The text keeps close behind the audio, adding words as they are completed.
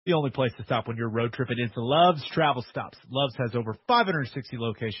The only place to stop when you're road tripping is Love's Travel Stops. Love's has over 560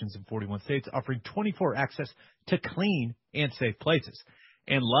 locations in 41 states, offering 24 access to clean and safe places.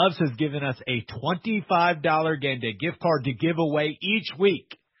 And Love's has given us a $25 game day gift card to give away each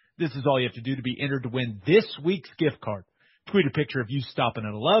week. This is all you have to do to be entered to win this week's gift card. Tweet a picture of you stopping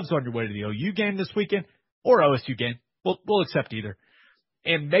at a Love's on your way to the OU game this weekend or OSU game. We'll accept either.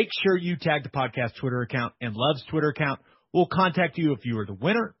 And make sure you tag the podcast Twitter account and Love's Twitter account. We'll contact you if you are the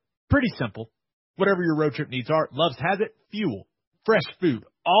winner. Pretty simple. Whatever your road trip needs are, Love's has it. Fuel, fresh food,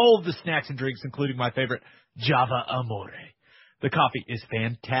 all of the snacks and drinks, including my favorite, Java Amore. The coffee is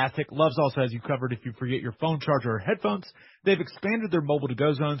fantastic. Love's also has you covered if you forget your phone charger or headphones. They've expanded their mobile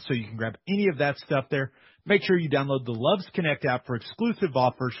to-go zone so you can grab any of that stuff there. Make sure you download the Love's Connect app for exclusive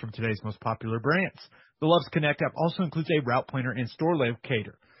offers from today's most popular brands. The Love's Connect app also includes a route planner and store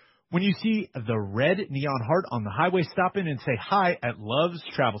locator. When you see the red neon heart on the highway, stop in and say hi at Love's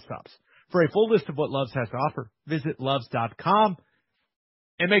Travel Stops. For a full list of what Love's has to offer, visit loves.com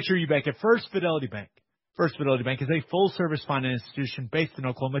and make sure you bank at First Fidelity Bank. First Fidelity Bank is a full-service finance institution based in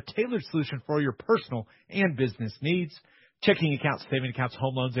Oklahoma, tailored solution for your personal and business needs. Checking accounts, saving accounts,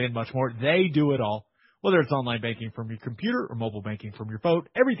 home loans, and much more. They do it all. Whether it's online banking from your computer or mobile banking from your phone,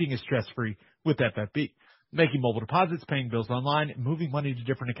 everything is stress-free with FFB. Making mobile deposits, paying bills online, and moving money to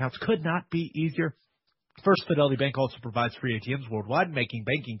different accounts could not be easier. First Fidelity Bank also provides free ATMs worldwide, making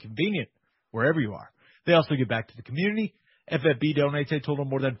banking convenient wherever you are. They also give back to the community. FFB donates a total of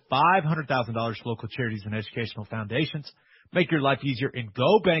more than $500,000 to local charities and educational foundations. Make your life easier and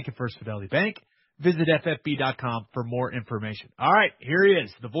go bank at First Fidelity Bank. Visit FFB.com for more information. All right, here he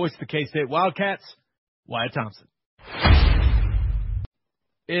is, the voice of the K-State Wildcats, Wyatt Thompson.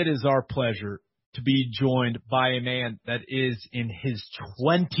 It is our pleasure to be joined by a man that is in his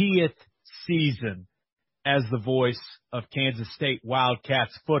 20th season as the voice of Kansas State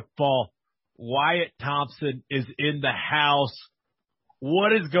Wildcats football. Wyatt Thompson is in the house.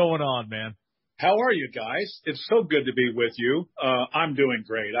 What is going on, man? How are you guys? It's so good to be with you. I'm doing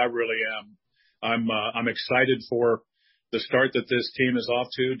great. I really am. I'm excited for the start that this team is off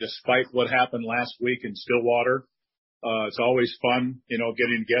to, despite what happened last week in Stillwater. It's always fun,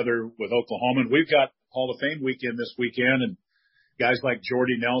 getting together with Oklahoma. And we've got Hall of Fame weekend this weekend, and guys like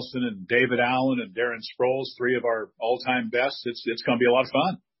Jordy Nelson and David Allen and Darren Sproles, three of our all-time best. It's going to be a lot of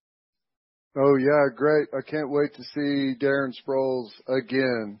fun. Oh, yeah, great. I can't wait to see Darren Sproles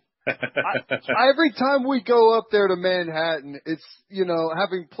again. Every time we go up there to Manhattan, it's,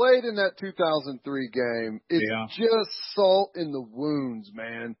 having played in that 2003 game, it's just salt in the wounds,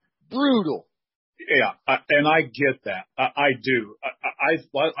 man. Brutal. Yeah, and I get that. I do.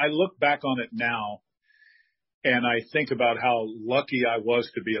 I look back on it now, and I think about how lucky I was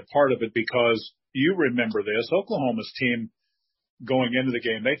to be a part of it, because you remember this, Oklahoma's team going into the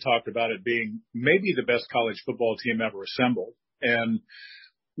game, they talked about it being maybe the best college football team ever assembled. And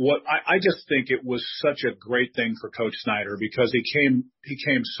what I just think it was such a great thing for Coach Snyder, because he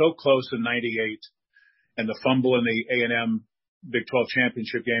came so close in '98 and the fumble in the A&M Big 12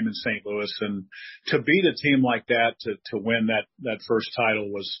 championship game in St. Louis, and to beat a team like that, to win that first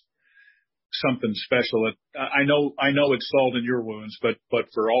title was something special. I know it's salt in your wounds, but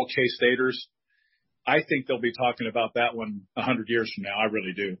for all K-Staters, I think they'll be talking about that one 100 years from now. I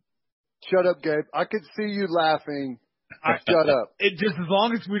really do. Shut up, Gabe. I could see you laughing. Shut up. Just as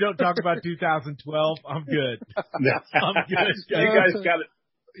long as we don't talk about 2012, I'm good. I'm good. You guys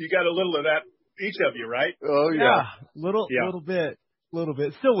you got a little of that, each of you, right? Oh yeah. Little bit.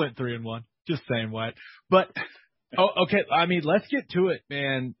 Still went 3-1. Just saying what. But okay. I mean, let's get to it,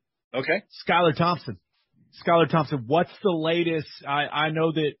 man. Okay. Skylar Thompson, what's the latest? I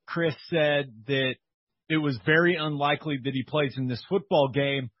know that Chris said that it was very unlikely that he plays in this football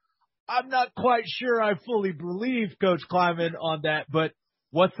game. I'm not quite sure I fully believe Coach Kleiman on that, but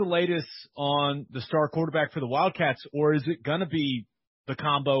what's the latest on the star quarterback for the Wildcats, or is it going to be the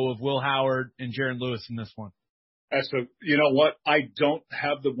combo of Will Howard and Jaron Lewis in this one? So, you know what? I don't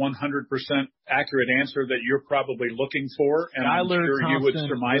have the 100% accurate answer that you're probably looking for, and I'm sure you would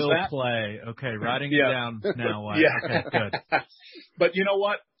surmise that. Play. Okay, writing it down now. Yeah. Okay, good. But you know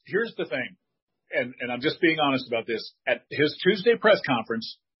what? Here's the thing, and I'm just being honest about this. At his Tuesday press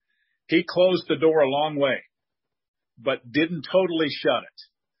conference, he closed the door a long way, but didn't totally shut it.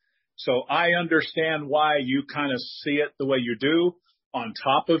 So I understand why you kind of see it the way you do. On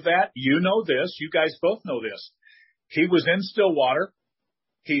top of that, you know this. You guys both know this. He was in Stillwater.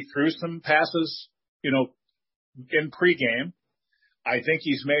 He threw some passes, in pregame. I think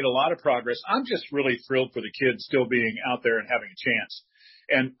he's made a lot of progress. I'm just really thrilled for the kid still being out there and having a chance.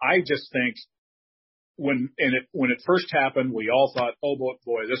 And I just think when it first happened, we all thought, oh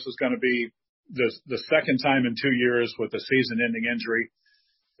boy, this is going to be the second time in 2 years with a season-ending injury.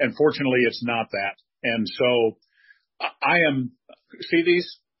 And fortunately, it's not that. And so I am, see these,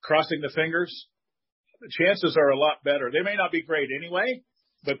 crossing the fingers. The chances are a lot better. They may not be great anyway,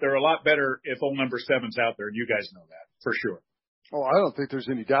 but they're a lot better if old number 7's out there. And you guys know that for sure. Oh, I don't think there's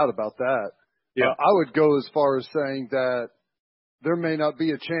any doubt about that. Yeah. I would go as far as saying that there may not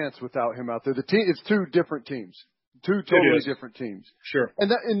be a chance without him out there. The team, it's two different teams, two totally different teams. Sure.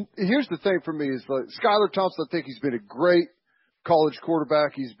 And here's the thing for me is like Skylar Thompson. I think he's been a great college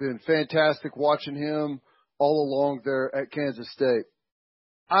quarterback. He's been fantastic watching him all along there at Kansas State.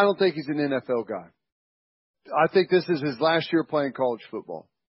 I don't think he's an NFL guy. I think this is his last year playing college football.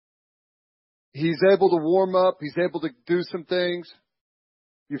 He's able to warm up. He's able to do some things.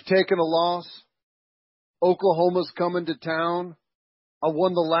 You've taken a loss. Oklahoma's coming to town. I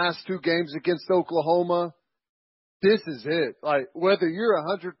won the last 2 games against Oklahoma. This is it. Like, whether you're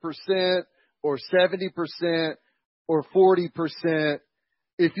 100% or 70% or 40%,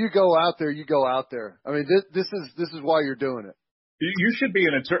 if you go out there, you go out there. I mean, this is why you're doing it. You should be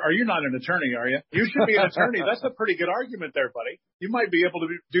an attorney. Are you not an attorney, are you? You should be an attorney. That's a pretty good argument there, buddy. You might be able to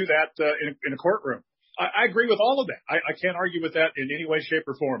do that in a courtroom. I agree with all of that. I can't argue with that in any way, shape,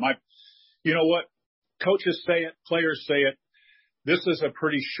 or form. You know what? Coaches say it. Players say it. This is a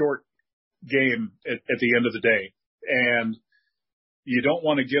pretty short game at the end of the day. And you don't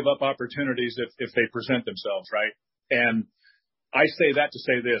want to give up opportunities if they present themselves, right? And I say that to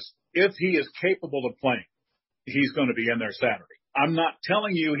say this. If he is capable of playing, he's going to be in there Saturday. I'm not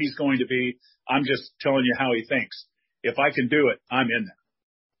telling you he's going to be. I'm just telling you how he thinks. If I can do it, I'm in there.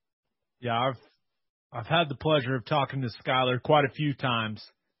 Yeah, I've had the pleasure of talking to Skylar quite a few times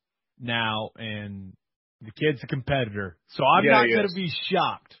now, and the kid's a competitor. So I'm not going to be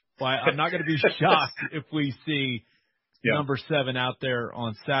shocked. I'm not going to be shocked if we see number 7 out there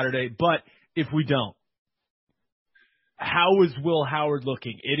on Saturday. But if we don't, how is Will Howard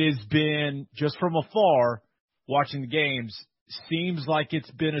looking? It has been, just from afar, watching the games, seems like it's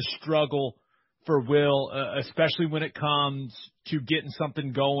been a struggle for Will, especially when it comes to getting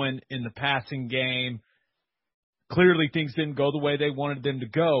something going in the passing game. Clearly things didn't go the way they wanted them to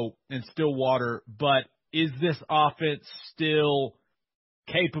go in Stillwater, but is this offense still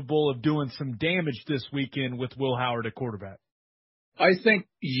capable of doing some damage this weekend with Will Howard at quarterback? I think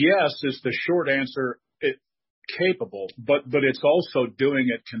yes is the short answer. Capable, but it's also doing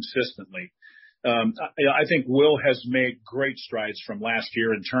it consistently. I think Will has made great strides from last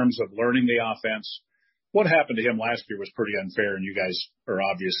year in terms of learning the offense. What happened to him last year was pretty unfair, and you guys are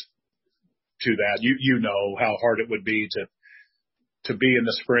obvious to that. You know how hard it would be to be in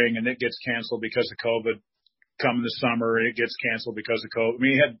the spring and it gets canceled because of COVID. Come the summer, it gets canceled because of COVID. I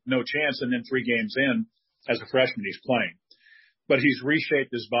mean, he had no chance, and then 3 games in, as a freshman, he's playing. But he's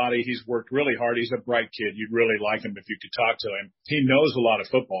reshaped his body. He's worked really hard. He's a bright kid. You'd really like him if you could talk to him. He knows a lot of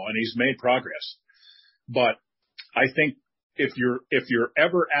football, and he's made progress. But I think if you're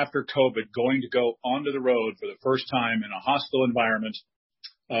ever after COVID going to go onto the road for the first time in a hostile environment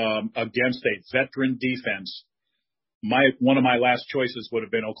against a veteran defense, one of my last choices would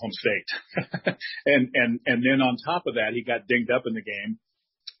have been Oklahoma State. and then on top of that, he got dinged up in the game,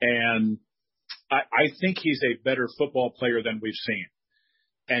 and I think he's a better football player than we've seen.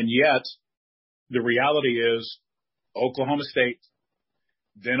 And yet, the reality is Oklahoma State,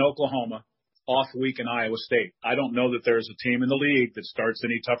 then Oklahoma, off week in Iowa State. I don't know that there's a team in the league that starts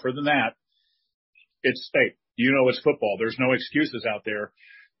any tougher than that. It's football. There's no excuses out there.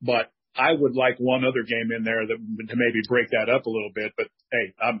 But I would like one other game in there to maybe break that up a little bit. But,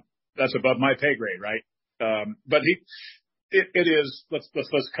 hey, that's above my pay grade, right? But it is, let's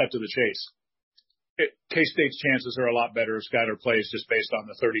cut to the chase. K-State's chances are a lot better if Skylar plays just based on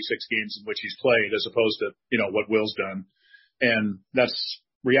the 36 games in which he's played as opposed to, what Will's done. And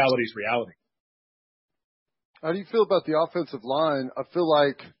reality's reality. How do you feel about the offensive line? I feel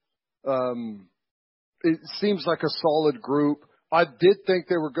like it seems like a solid group. I did think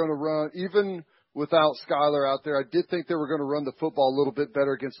they were going to run, even without Skylar out there, I did think they were going to run the football a little bit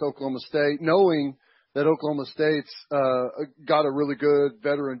better against Oklahoma State, knowing that Oklahoma State's got a really good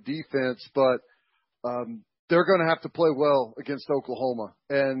veteran defense, but they're going to have to play well against Oklahoma.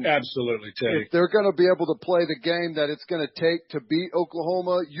 And absolutely, Teddy. If they're going to be able to play the game that it's going to take to beat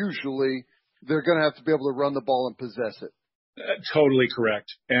Oklahoma, usually they're going to have to be able to run the ball and possess it. Totally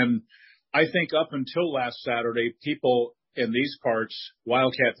correct. And I think up until last Saturday, people in these parts,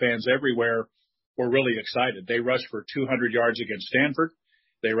 Wildcat fans everywhere, were really excited. They rushed for 200 yards against Stanford.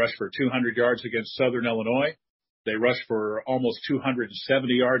 They rushed for 200 yards against Southern Illinois. They rushed for almost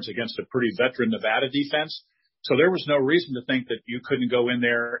 270 yards against a pretty veteran Nevada defense. So there was no reason to think that you couldn't go in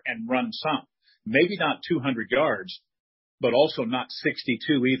there and run some. Maybe not 200 yards, but also not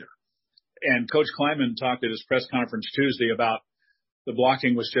 62 either. And Coach Kleiman talked at his press conference Tuesday about the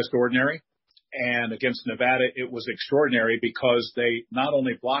blocking was just ordinary. And against Nevada, it was extraordinary because they not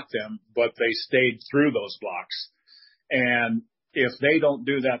only blocked them, but they stayed through those blocks. And if they don't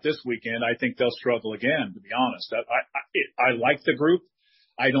do that this weekend, I think they'll struggle again, to be honest. I like the group.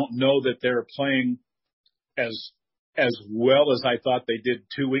 I don't know that they're playing as well as I thought they did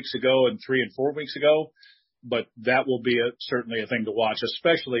 2 weeks ago and 3 and 4 weeks ago, but that will be certainly a thing to watch,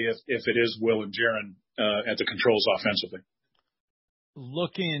 especially if it is Will and Jaron at the controls offensively.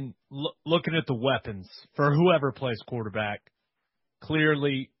 Looking at the weapons for whoever plays quarterback,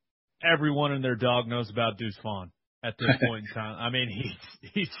 clearly everyone and their dog knows about Deuce Vaughn at this point in time. I mean,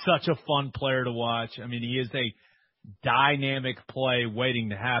 he's such a fun player to watch. I mean, he is a dynamic play waiting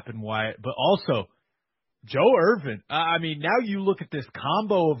to happen, Wyatt, but also Joe Irvin. I mean, now you look at this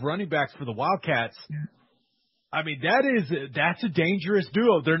combo of running backs for the Wildcats. I mean, that's a dangerous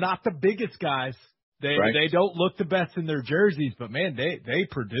duo. They're not the biggest guys. They don't look the best in their jerseys, but man, they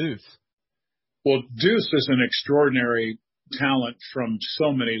produce. Well, Deuce is an extraordinary talent from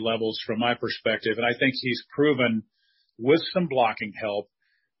so many levels from my perspective. And I think he's proven with some blocking help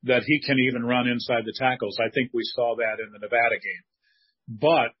that he can even run inside the tackles. I think we saw that in the Nevada game.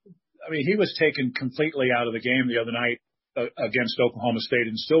 But, I mean, he was taken completely out of the game the other night against Oklahoma State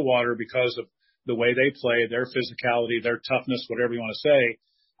in Stillwater because of the way they play, their physicality, their toughness, whatever you want to say,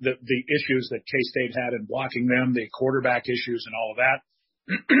 the issues that K-State had in blocking them, the quarterback issues and all of that.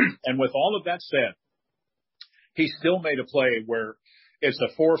 And with all of that said, he still made a play where it's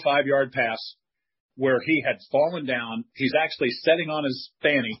a 4 or 5 yard pass where he had fallen down. He's actually setting on his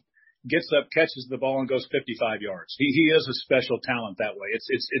fanny, gets up, catches the ball, and goes 55 yards. He is a special talent that way.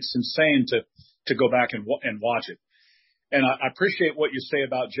 It's insane to go back and watch it. And I appreciate what you say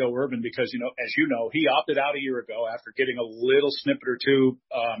about Joe Irvin because, as you know, he opted out a year ago after getting a little snippet or two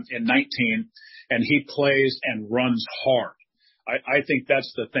in 19, and he plays and runs hard. I think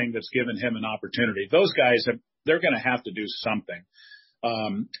that's the thing that's given him an opportunity. Those guys, they're going to have to do something.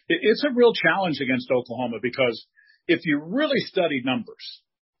 It's a real challenge against Oklahoma because if you really study numbers,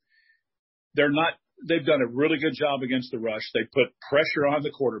 they've done a really good job against the rush. They put pressure on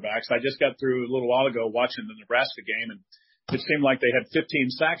the quarterbacks. I just got through a little while ago watching the Nebraska game, and it seemed like they had 15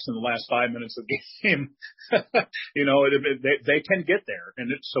 sacks in the last 5 minutes of the game. They can get there,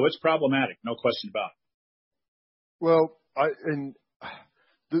 and so it's problematic, no question about it. Well,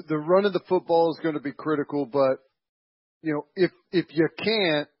 the run of the football is going to be critical, but if you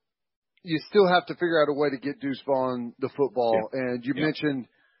can't, you still have to figure out a way to get Deuce Vaughn the football. Yeah. And you mentioned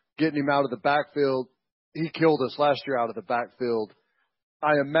getting him out of the backfield. He killed us last year out of the backfield.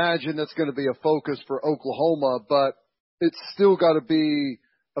 I imagine that's going to be a focus for Oklahoma, but it's still got to be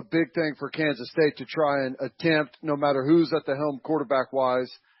a big thing for Kansas State to try and attempt, no matter who's at the helm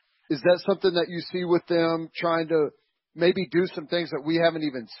quarterback-wise. Is that something that you see with them, trying to maybe do some things that we haven't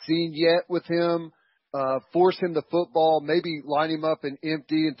even seen yet with him, force him the football, maybe line him up in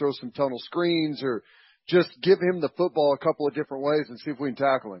empty and throw some tunnel screens, or just give him the football a couple of different ways and see if we can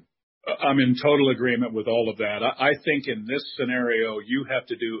tackle him? I'm in total agreement with all of that. I think in this scenario, you have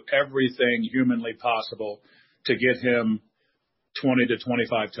to do everything humanly possible to get him 20 to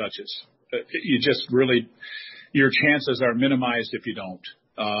 25 touches. You just really, your chances are minimized if you don't.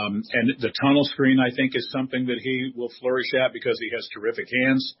 And the tunnel screen, I think, is something that he will flourish at because he has terrific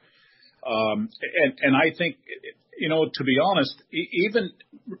hands. And I think, to be honest, even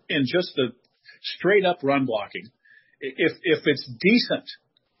in just the straight up run blocking, if it's decent,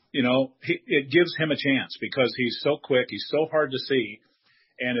 it gives him a chance because he's so quick, he's so hard to see.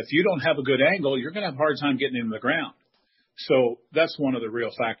 And if you don't have a good angle, you're going to have a hard time getting him to the ground. So that's one of the real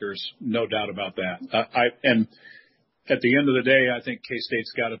factors, no doubt about that. And at the end of the day, I think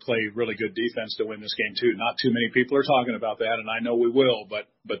K-State's got to play really good defense to win this game too. Not too many people are talking about that, and I know we will, but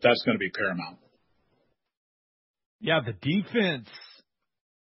that's going to be paramount. Yeah, the defense.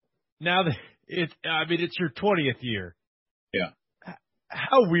 Now that it's your 20th year. Yeah.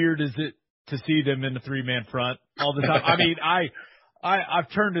 How weird is it to see them in the 3-man front all the time? I mean, I've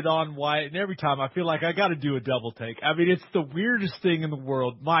turned it on, Wyatt, and every time I feel like I got to do a double take. I mean, it's the weirdest thing in the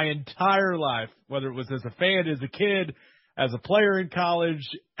world my entire life, whether it was as a fan, as a kid, as a player in college,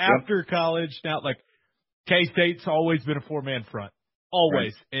 after college. Now, like, K-State's always been a 4-man front,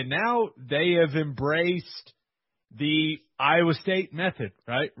 always. Right. And now they have embraced the Iowa State method,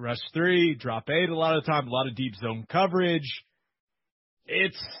 right? Rush 3, drop 8 a lot of the time, a lot of deep zone coverage.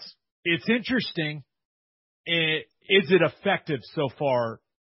 It's interesting. Is it effective so far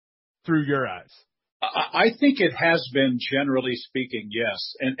through your eyes? I think it has been, generally speaking,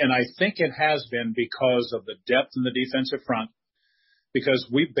 yes. And I think it has been because of the depth in the defensive front, because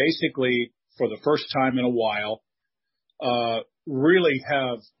we basically, for the first time in a while, really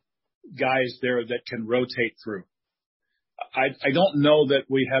have guys there that can rotate through. I don't know that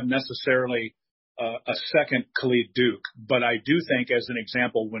we have necessarily a second Khalid Duke, but I do think, as an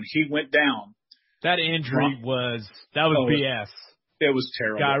example, when he went down, that injury was BS. It was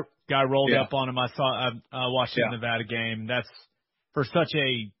terrible. Guy rolled up on him. I watched the Nevada game. That's for such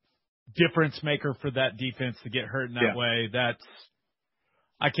a difference maker for that defense to get hurt in that way.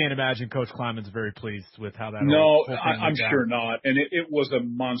 I can't imagine Coach Kleiman's very pleased with how that. No, I'm sure not. And it was a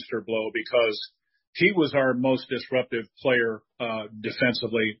monster blow because he was our most disruptive player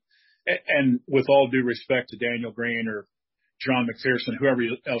defensively. And with all due respect to Daniel Green or John McPherson, whoever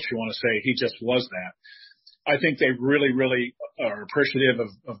else you want to say, he just was that. I think they really, really are appreciative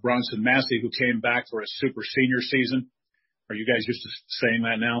of Bronson Massey, who came back for a super senior season. Are you guys used to saying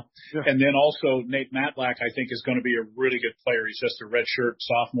that now? Yeah. And then also Nate Matlack, I think, is going to be a really good player. He's just a redshirt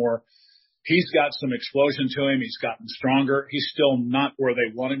sophomore. He's got some explosion to him. He's gotten stronger. He's still not where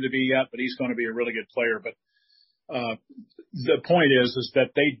they want him to be yet, but he's going to be a really good player. But the point is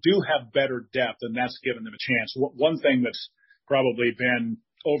that they do have better depth, and that's given them a chance. One thing that's probably been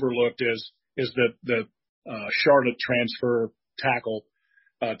overlooked is the Charlotte transfer tackle,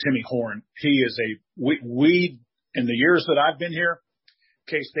 Timmy Horn. He is we in the years that I've been here,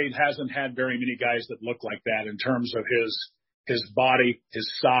 K-State hasn't had very many guys that look like that in terms of his body, his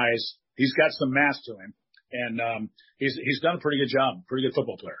size. He's got some mass to him, and he's done a pretty good job. Pretty good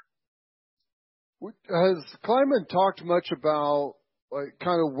football player. Has Kleiman talked much about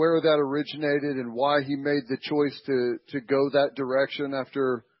kind of where that originated and why he made the choice to go that direction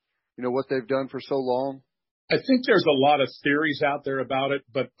after what they've done for so long? I think there's a lot of theories out there about it,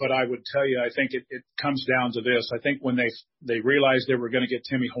 but I would tell you, I think it comes down to this. I think when they realized they were going to get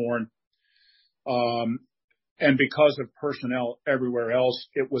Timmy Horn, and because of personnel everywhere else,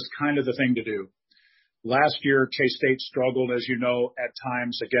 it was kind of the thing to do. Last year, K-State struggled, as you know, at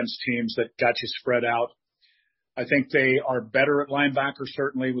times against teams that got you spread out. I think they are better at linebacker,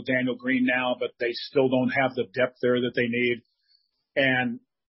 certainly with Daniel Green now, but they still don't have the depth there that they need. And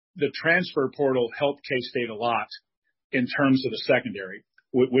the transfer portal helped K-State a lot in terms of the secondary.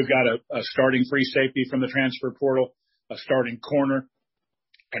 We've got a starting free safety from the transfer portal, a starting corner,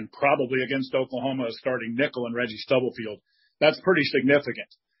 and probably against Oklahoma, a starting nickel in Reggie Stubblefield. That's pretty significant.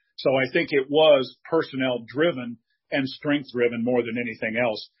 So I think it was personnel driven and strength driven more than anything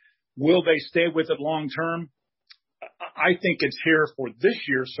else. Will they stay with it long term? I think it's here for this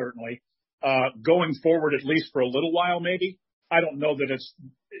year, certainly. Going forward, at least for a little while, maybe. I don't know that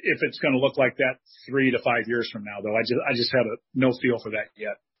if it's going to look like that 3 to 5 years from now, though. I just have no feel for that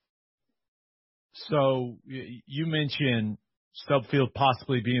yet. So you mentioned Stubblefield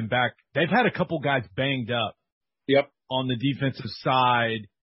possibly being back. They've had a couple guys banged up. Yep. On the defensive side.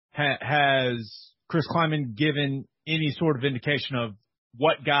 Has Chris Klieman given any sort of indication of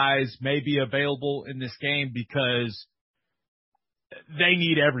what guys may be available in this game? Because they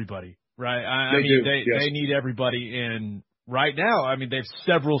need everybody, right? They need everybody in right now. I mean, they have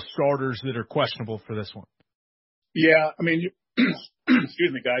several starters that are questionable for this one. Yeah, I mean,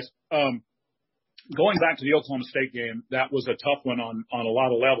 excuse me, guys. Going back to the Oklahoma State game, that was a tough one on a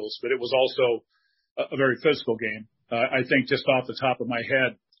lot of levels, but it was also a very physical game. I think just off the top of my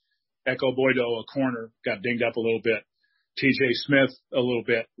head, Echo Boydo, a corner, got dinged up a little bit. TJ Smith, a little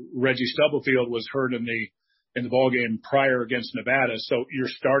bit. Reggie Stubblefield was hurt in the ball game prior against Nevada. So you're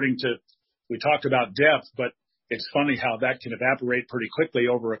starting to, we talked about depth, but it's funny how that can evaporate pretty quickly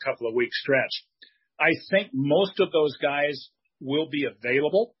over a couple of weeks stretch. I think most of those guys will be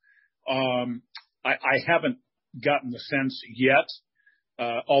available. I haven't gotten the sense yet.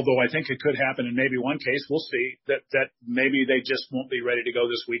 Although I think it could happen in maybe one case, we'll see that maybe they just won't be ready to go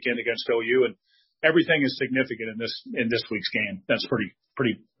this weekend against OU, and everything is significant in this week's game. That's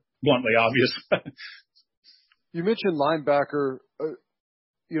pretty bluntly obvious. You mentioned linebacker,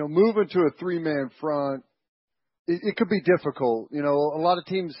 moving to a 3-man front, it could be difficult. A lot of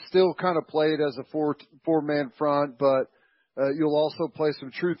teams still kind of play it as a 4-man front, but you'll also play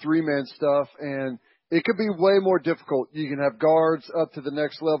some true 3-man stuff, and it could be way more difficult. You can have guards up to the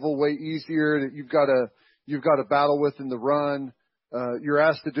next level way easier that you've got to battle with in the run. You're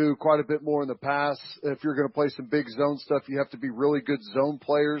asked to do quite a bit more in the pass. If you're going to play some big zone stuff, you have to be really good zone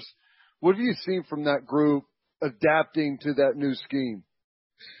players. What have you seen from that group adapting to that new scheme?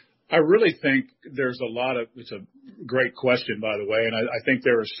 I really think there's it's a great question, by the way, and I think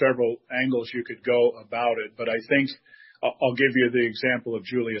there are several angles you could go about it, but I think I'll give you the example of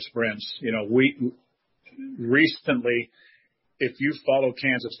Julius Brents. We recently, if you follow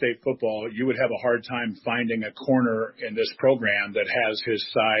Kansas State football, you would have a hard time finding a corner in this program that has his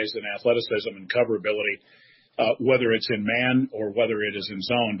size and athleticism and coverability, whether it's in man or whether it is in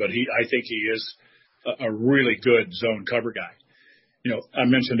zone. But I think he is a really good zone cover guy. I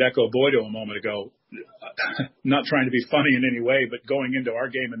mentioned Echo Boydo a moment ago. Not trying to be funny in any way, but going into our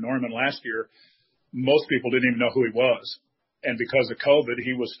game in Norman last year, most people didn't even know who he was. And because of COVID,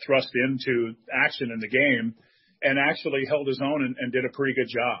 he was thrust into action in the game and actually held his own and did a pretty good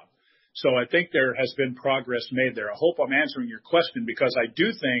job. So I think there has been progress made there. I hope I'm answering your question, because I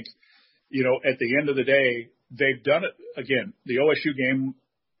do think, at the end of the day, they've done it. Again, the OSU game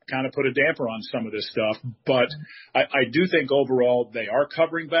kind of put a damper on some of this stuff, but I do think overall they are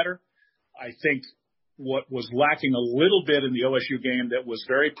covering better. I think what was lacking a little bit in the OSU game that was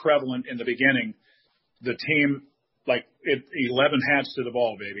very prevalent in the beginning, the team, 11 hats to the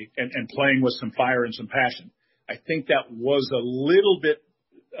ball, baby, and playing with some fire and some passion. I think that was a little bit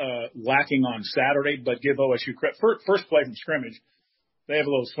lacking on Saturday, but give OSU credit. First play from scrimmage, they have a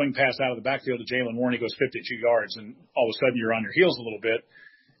little swing pass out of the backfield to Jalen Warren. He goes 52 yards, and all of a sudden you're on your heels a little bit.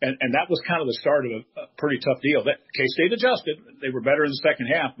 And that was kind of the start of a pretty tough deal. That K-State adjusted. They were better in the second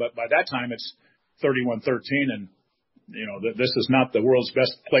half, but by that time it's 31-13, and this is not the world's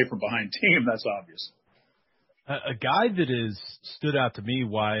best play from behind team. That's obvious. A guy that has stood out to me,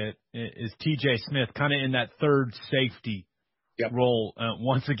 Wyatt, is T.J. Smith, kind of in that third safety role.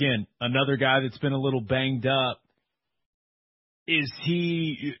 Once again, another guy that's been a little banged up. Do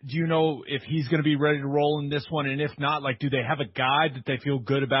you know if he's going to be ready to roll in this one? And if not, do they have a guy that they feel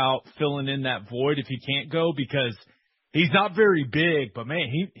good about filling in that void if he can't go? Because he's not very big, but man,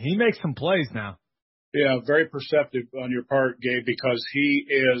 he makes some plays now. Yeah, very perceptive on your part, Gabe, because he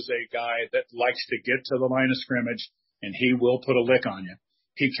is a guy that likes to get to the line of scrimmage, and he will put a lick on you.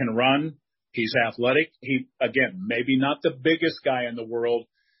 He can run. He's athletic. He, again, maybe not the biggest guy in the world,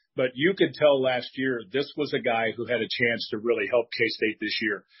 but you could tell last year this was a guy who had a chance to really help K-State this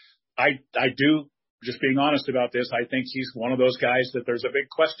year. I do, just being honest about this, I think he's one of those guys that there's a big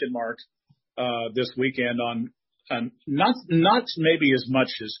question mark this weekend on not maybe as much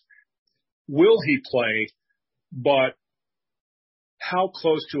as will he play, but how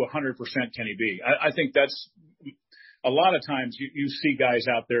close to 100% can he be? I think that's a lot of times you see guys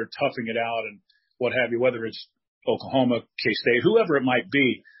out there toughing it out and what have you, whether it's Oklahoma, K-State, whoever it might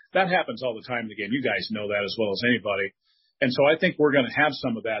be. That happens all the time in the game. You guys know that as well as anybody. And so I think we're going to have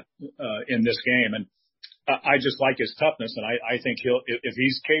some of that in this game. And I just like his toughness, and I think if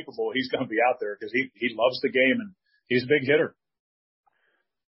he's capable, he's going to be out there because he loves the game and he's a big hitter.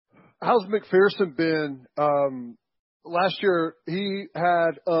 How's McPherson been? Last year, he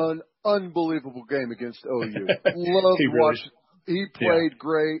had an unbelievable game against OU. He played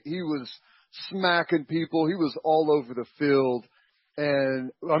great. He was smacking people. He was all over the field.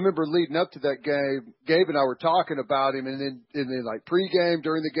 And I remember leading up to that game, Gabe and I were talking about him, and then like pregame,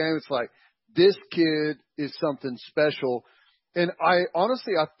 during the game, it's like, this kid is something special. And I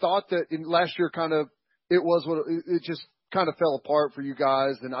thought that in last year it just kind of fell apart for you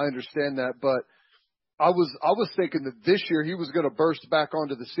guys, and I understand that, but I was thinking that this year he was going to burst back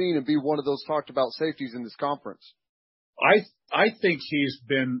onto the scene and be one of those talked about safeties in this conference. I think he's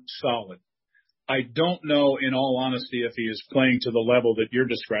been solid. I don't know, in all honesty, if he is playing to the level that you're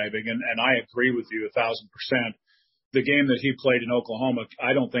describing, and I agree with you 1,000%. The game that he played in Oklahoma,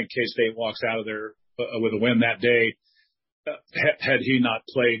 I don't think K-State walks out of there with a win that day had he not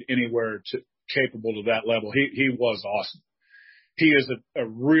played anywhere capable to that level. He was awesome. He is a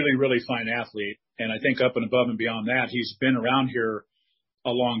really, really fine athlete, and I think up and above and beyond that, he's been around here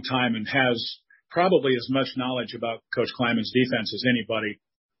a long time and has probably as much knowledge about Coach Kleiman's defense as anybody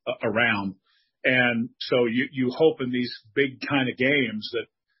around. And so you hope in these big kind of games that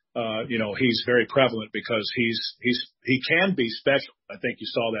he's very prevalent, because he can be special. I think you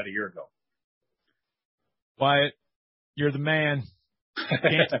saw that a year ago. Wyatt, you're the man.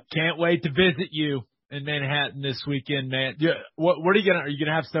 Can't wait to visit you in Manhattan this weekend, man. What are you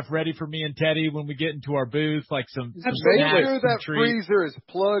gonna have stuff ready for me and Teddy when we get into our booth, like some Make sure that freezer is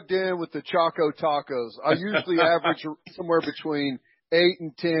plugged in with the Choco Tacos. I usually average somewhere between 8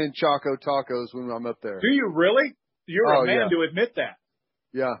 and 10 Choco Tacos when I'm up there. Do you really? You're a man to admit that.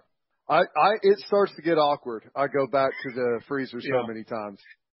 Yeah. It starts to get awkward. I go back to the freezer so many times.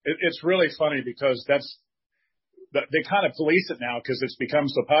 It's really funny because they kind of police it now because it's become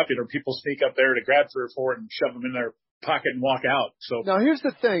so popular. People sneak up there to grab 3 or 4 and shove them in their pocket and walk out. So now here's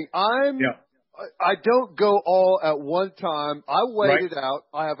the thing. yeah. I don't go all at one time. I wait Right. it out.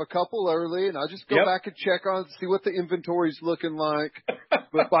 I have a couple early, and I just go Yep. back and check on, see what the inventory's looking like.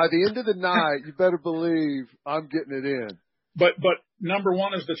 But by the end of the night, you better believe I'm getting it in. But number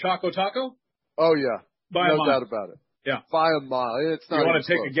one is the Choco Taco? Oh yeah, By a no mile. doubt about it. Yeah. By a mile. It's not. You want even to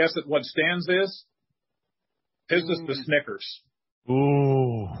take close. a guess at what Stan's is? His is the Snickers.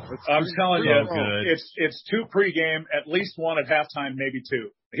 Ooh. I'm telling you, so good. it's 2 pregame, at least 1 at halftime, maybe 2.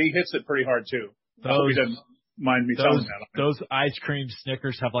 He hits it pretty hard too. I hope he doesn't mind me telling that. Those ice cream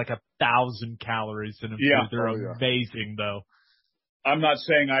Snickers have like 1,000 calories in them. Yeah. They're Oh, yeah. amazing though. I'm not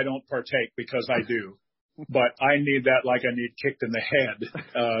saying I don't partake because I do, but I need that like I need kicked in the head.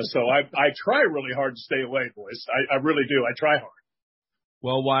 So I try really hard to stay away, boys. I really do. I try hard.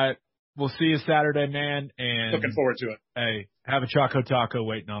 Well, Wyatt, we'll see you Saturday, man. And Looking forward to it. hey, have a Choco Taco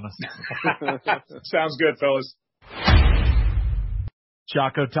waiting on us. Sounds good, fellas.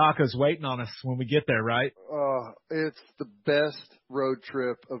 Choco Taco's waiting on us when we get there, right? It's the best road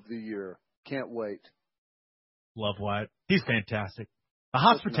trip of the year. Can't wait. Love Wyatt. He's fantastic. The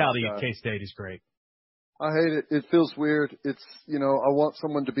hospitality at K-State is great. I hate it. It feels weird. It's, I want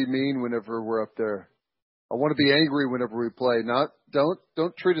someone to be mean whenever we're up there. I want to be angry whenever we play.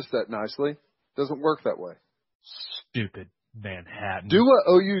 Don't treat us that nicely. Doesn't work that way. Stupid Manhattan. Do what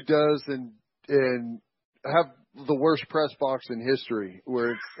OU does and have the worst press box in history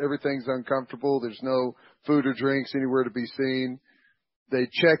where everything's uncomfortable. There's no food or drinks anywhere to be seen. They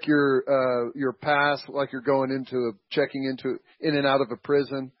check your pass like you're going in and out of a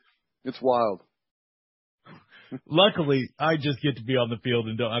prison. It's wild. Luckily, I just get to be on the field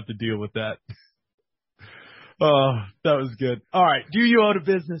and don't have to deal with that. Oh, that was good. All right. Do you own a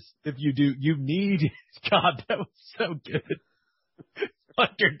business? If you do, you need, God, that was so good.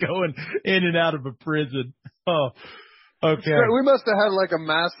 Like you're going in and out of a prison. Oh, okay. We must have had like a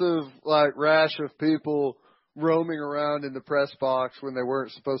massive rash of people roaming around in the press box when they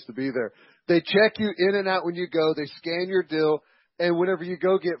weren't supposed to be there. They check you in and out when you go. They scan your deal. And whenever you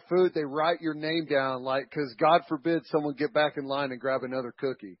go get food, they write your name down, because God forbid someone get back in line and grab another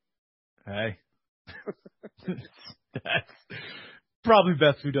cookie. Hey. That's probably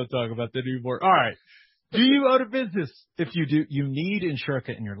best we don't talk about that anymore. All right. Do you own a business? If you do, you need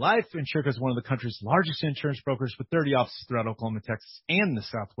Insurica in your life. Insurica is one of the country's largest insurance brokers with 30 offices throughout Oklahoma, Texas, and the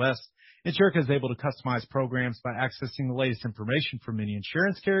Southwest. Insurica is able to customize programs by accessing the latest information from many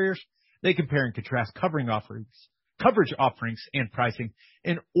insurance carriers. They compare and contrast coverage offerings, and pricing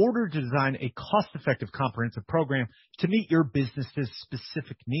in order to design a cost-effective, comprehensive program to meet your business's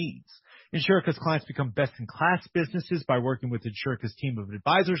specific needs. Insurica's clients become best-in-class businesses by working with Insurica's team of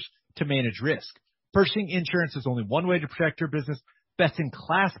advisors to manage risk. Purchasing insurance is only one way to protect your business.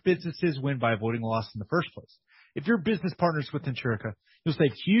 Best-in-class businesses win by avoiding loss in the first place. If your business partners with Insurica, you'll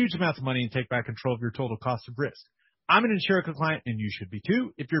save huge amounts of money and take back control of your total cost of risk. I'm an Insurica client, and you should be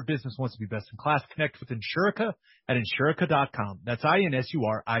too. If your business wants to be best in class, connect with Insurica at Insurica.com. That's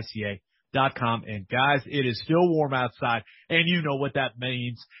INSURICA.com. And guys, it is still warm outside, and you know what that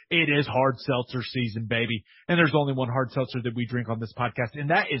means. It is hard seltzer season, baby. And there's only one hard seltzer that we drink on this podcast, and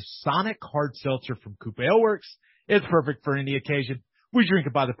that is Sonic Hard Seltzer from Coupe Ale Works. It's perfect for any occasion. We drink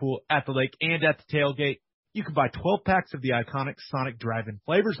it by the pool, at the lake, and at the tailgate. You can buy 12 packs of the iconic Sonic drive-in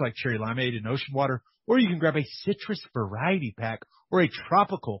flavors like cherry limeade and ocean water, or you can grab a citrus variety pack or a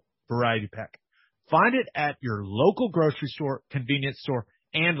tropical variety pack. Find it at your local grocery store, convenience store,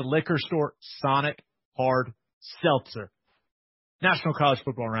 and liquor store. Sonic Hard Seltzer. National College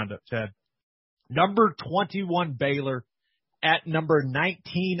Football Roundup, Ted. Number 21 Baylor at number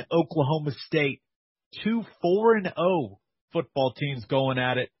 19 Oklahoma State. 2 4-0 football teams going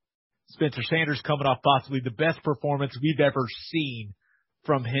at it. Spencer Sanders coming off possibly the best performance we've ever seen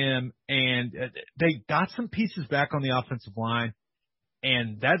from him. And they got some pieces back on the offensive line.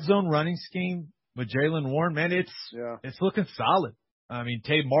 And that zone running scheme with Jaylen Warren, man, it's looking solid. I mean,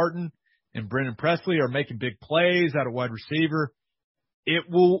 Tay Martin and Brennan Presley are making big plays out of wide receiver. It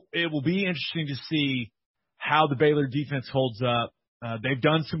will be interesting to see how the Baylor defense holds up. They've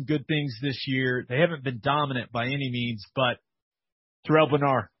done some good things this year. They haven't been dominant by any means, but Terrell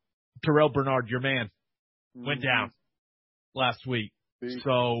Bernard, your man, went down last week.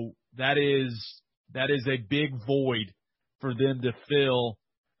 So that is a big void for them to fill.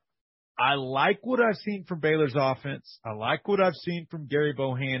 I like what I've seen from Baylor's offense. I like what I've seen from Gary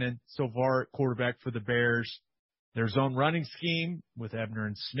Bohannon so far at quarterback for the Bears. Their zone running scheme with Ebner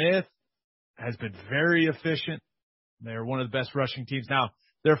and Smith has been very efficient. They're one of the best rushing teams. Now,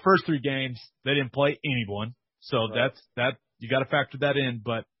 their first 3 games, they didn't play anyone. So that's you got to factor that in,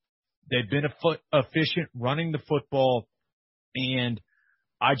 but They've been efficient running the football, and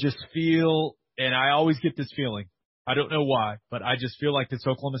I just feel, and I always get this feeling, I don't know why, but I just feel like this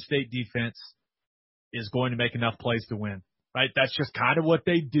Oklahoma State defense is going to make enough plays to win, right? That's just kind of what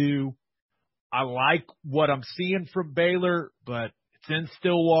they do. I like what I'm seeing from Baylor, but it's in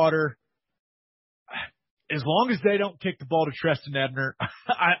Stillwater. As long as they don't kick the ball to Treston Ebner,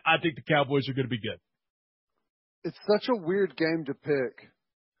 I think the Cowboys are going to be good. It's such a weird game to pick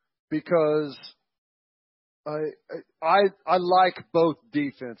because I like both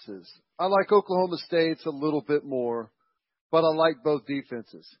defenses. I like Oklahoma State's a little bit more, but I like both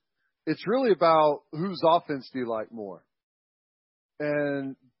defenses. It's really about whose offense do you like more.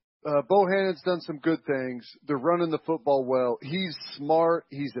 And Bohannon's done some good things. They're running the football well. He's smart.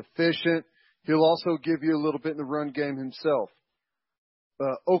 He's efficient. He'll also give you a little bit in the run game himself.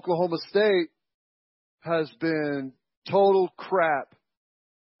 Oklahoma State has been total crap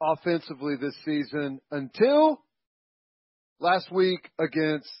offensively this season until last week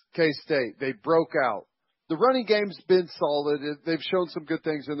against K-State. They broke out. The running game's been solid. They've shown some good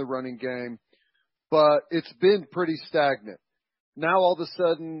things in the running game, but it's been pretty stagnant. Now all of a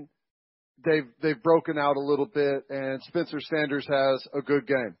sudden they've broken out a little bit, and Spencer Sanders has a good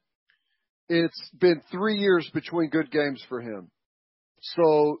game. It's been 3 years between good games for him.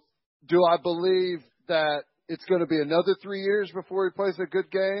 So do I believe that it's going to be another 3 years before he plays a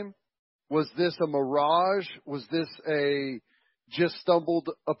good game? Was this a mirage? Was this a just stumbled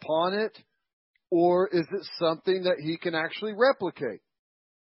upon it? Or is it something that he can actually replicate?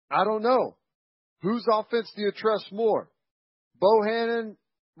 I don't know. Whose offense do you trust more? Bohannon,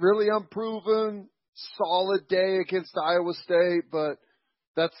 really unproven, solid day against Iowa State, but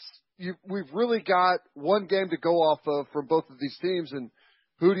we've really got one game to go off of from both of these teams, and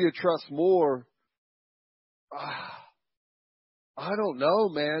who do you trust more? I don't know,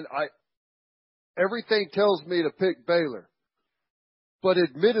 man. Everything tells me to pick Baylor, but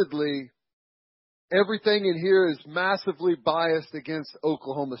admittedly, everything in here is massively biased against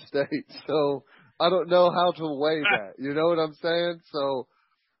Oklahoma State. So I don't know how to weigh that. You know what I'm saying? So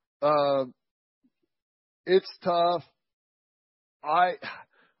it's tough.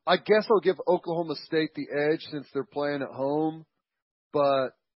 I guess I'll give Oklahoma State the edge since they're playing at home,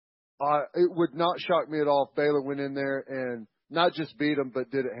 but it would not shock me at all if Baylor went in there and not just beat them,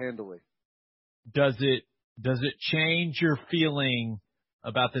 but did it handily. Does it change your feeling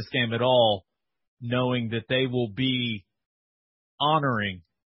about this game at all, knowing that they will be honoring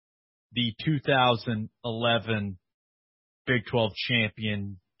the 2011 Big 12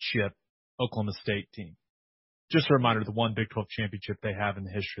 championship Oklahoma State team? Just a reminder, the one Big 12 championship they have in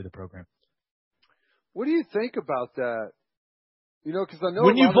the history of the program. What do you think about that? You know, because I know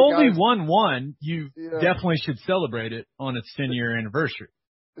when you've only won one, you definitely should celebrate it on its 10-year anniversary.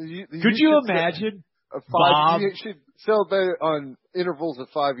 Could you imagine, Bob? You should celebrate it on intervals of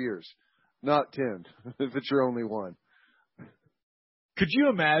 5 years, not 10, if it's your only one. Could you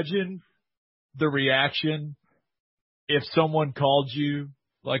imagine the reaction if someone called you,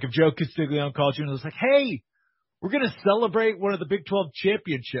 like if Joe Castiglione called you and was like, hey, we're going to celebrate one of the Big 12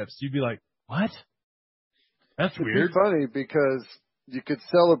 championships? You'd be like, what? That's weird. It'd be funny because you could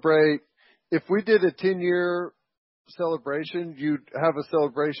celebrate. If we did a 10-year celebration, you'd have a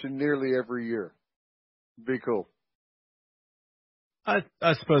celebration nearly every year. Be cool. I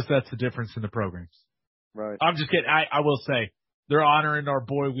suppose that's the difference in the programs. Right. I'm just kidding. I will say, they're honoring our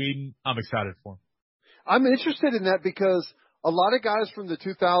boy Whedon. I'm excited for him. I'm interested in that because a lot of guys from the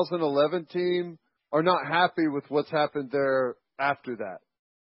 2011 team are not happy with what's happened there after that.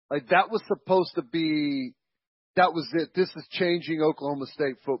 Like, that was supposed to be, that was it. This is changing Oklahoma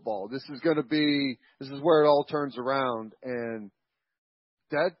State football. This is where it all turns around. And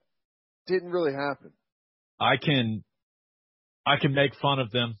that didn't really happen. I can make fun of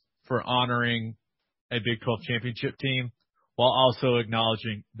them for honoring a Big 12 championship team while also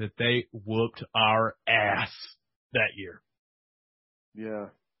acknowledging that they whooped our ass that year. Yeah.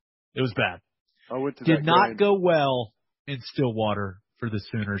 It was bad. I went to Did not go well in Stillwater for the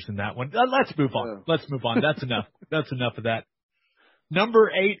Sooners in that one. Let's move on. Yeah. Let's move on. That's enough. That's enough of that. Number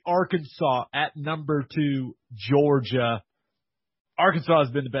 8, Arkansas at number 2, Georgia. Arkansas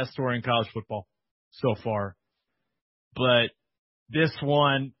has been the best story in college football so far. But this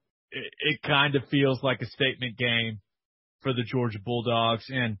one, it kind of feels like a statement game for the Georgia Bulldogs.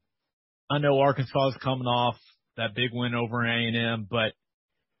 And I know Arkansas is coming off that big win over A&M, but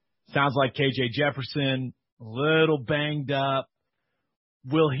sounds like KJ Jefferson, a little banged up.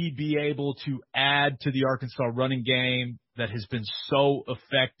 Will he be able to add to the Arkansas running game that has been so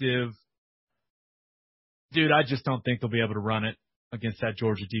effective? Dude, I just don't think they'll be able to run it against that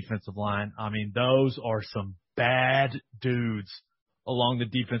Georgia defensive line. I mean, those are some bad dudes along the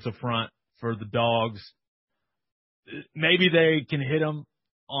defensive front for the Dogs. Maybe they can hit them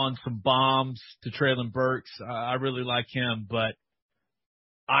on some bombs to Treylon Burks. I really like him, but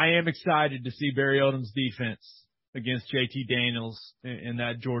I am excited to see Barry Odom's defense against JT Daniels in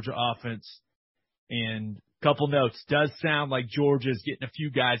that Georgia offense. And a couple notes. Does sound like Georgia's getting a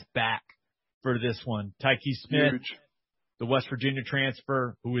few guys back for this one. Tyke Smith, Huge. the West Virginia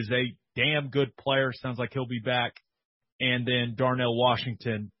transfer, who is a damn good player. Sounds like he'll be back. And then Darnell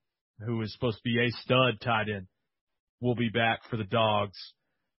Washington, who is supposed to be a stud tight end, will be back for the Dogs.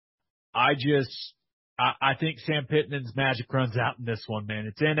 I think Sam Pittman's magic runs out in this one, man.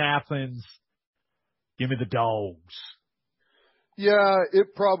 It's in Athens. Give me the Dogs. Yeah,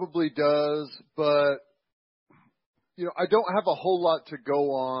 it probably does, but I don't have a whole lot to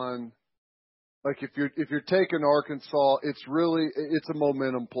go on. Like if you're taking Arkansas, it's a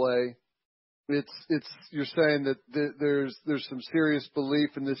momentum play. You're saying that there's some serious belief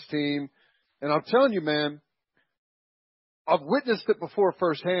in this team, and I'm telling you, man, I've witnessed it before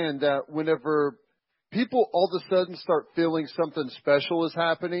firsthand that whenever people all of a sudden start feeling something special is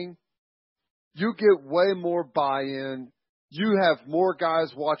happening, you get way more buy-in. You have more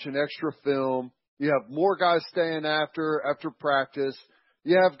guys watching extra film. You have more guys staying after practice.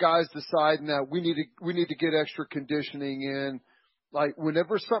 You have guys deciding that we need to get extra conditioning in. Like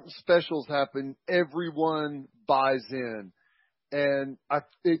whenever something special's happen, everyone buys in. And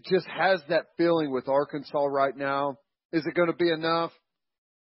it just has that feeling with Arkansas right now. Is it going to be enough?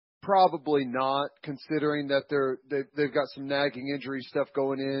 Probably not, considering that they've got some nagging injury stuff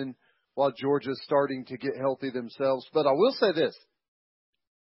going in while Georgia's starting to get healthy themselves. But I will say this.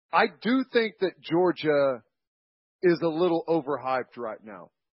 I do think that Georgia is a little overhyped right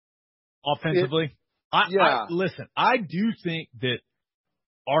now. Offensively? Listen, I do think that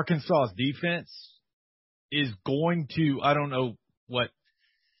Arkansas's defense is going to, I don't know what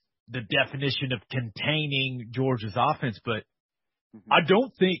the definition of containing Georgia's offense, but I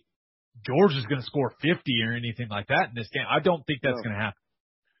don't think Georgia's going to score 50 or anything like that in this game. I don't think that's going to happen.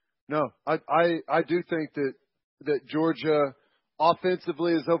 No, I do think that Georgia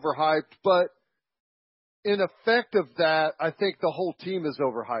offensively is overhyped, but in effect of that, I think the whole team is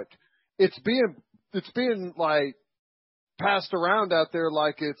overhyped. It's being like passed around out there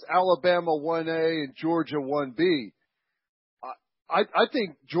like it's Alabama 1A and Georgia 1B. I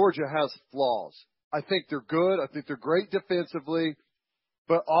think Georgia has flaws. I think they're good. I think they're great defensively,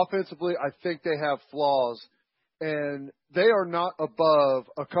 but offensively, I think they have flaws. And they are not above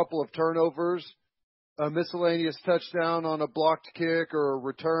a couple of turnovers, a miscellaneous touchdown on a blocked kick or a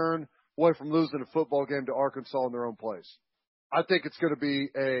return away from losing a football game to Arkansas in their own place. I think it's going to be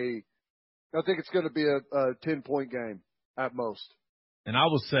a 10-point game at most. And I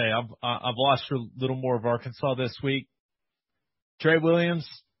will say I've watched a little more of Arkansas this week. Trey Williams,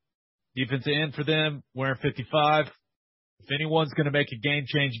 defensive end for them, wearing 55. If anyone's going to make a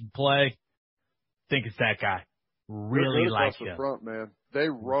game-changing play, I think it's that guy. Really like him. The front, man. They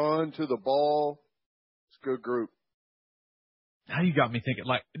run to the ball. It's a good group. Now you got me thinking.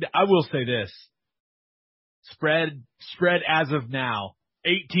 Like, I will say this: spread as of now,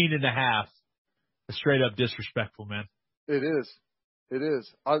 18.5. Straight up disrespectful, man. It is.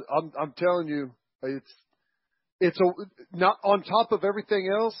 I'm telling you, it's not on top of everything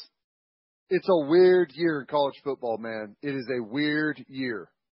else. It's a weird year in college football, man. It is a weird year.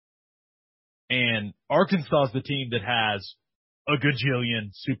 And Arkansas is the team that has a gajillion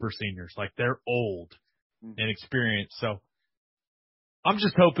super seniors. Like, they're old and experienced. So I'm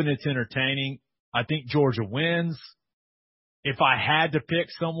just hoping it's entertaining. I think Georgia wins. If I had to pick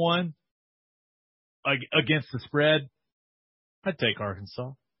someone against the spread, I'd take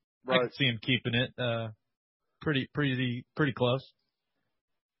Arkansas. Right. I could see them keeping it pretty close.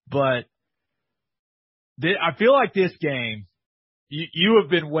 But I feel like this game, you have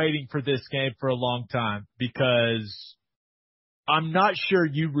been waiting for this game for a long time, because I'm not sure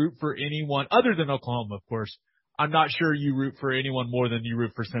you root for anyone other than Oklahoma, of course. I'm not sure you root for anyone more than you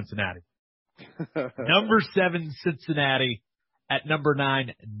root for Cincinnati. Number 7, Cincinnati, at number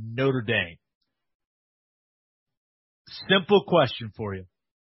 9, Notre Dame. Simple question for you.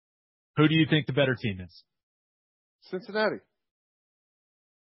 Who do you think the better team is? Cincinnati.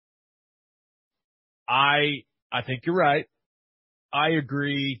 I think you're right. I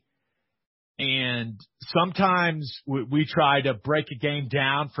agree. And sometimes we try to break a game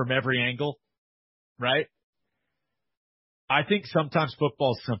down from every angle, right? I think sometimes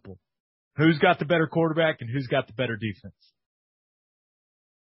football's simple. Who's got the better quarterback and who's got the better defense?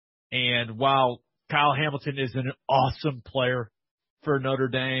 And while Kyle Hamilton is an awesome player, for Notre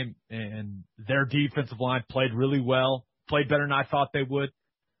Dame, and their defensive line played really well, played better than I thought they would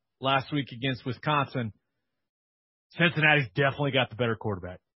last week against Wisconsin. Cincinnati's definitely got the better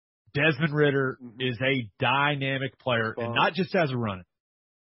quarterback. Desmond Ridder is a dynamic player, and not just as a runner.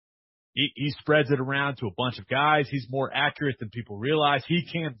 He spreads it around to a bunch of guys. He's more accurate than people realize. He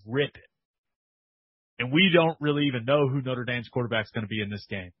can rip it. And we don't really even know who Notre Dame's quarterback's going to be in this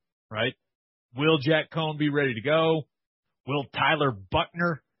game, right? Will Jack Cohn be ready to go? Will Tyler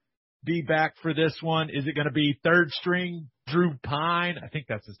Buckner be back for this one? Is it going to be third string Drew Pine? I think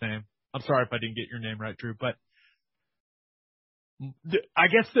that's his name. I'm sorry if I didn't get your name right, Drew, but I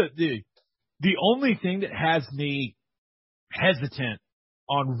guess the only thing that has me hesitant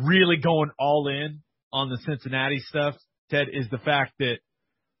on really going all in on the Cincinnati stuff, Ted, is the fact that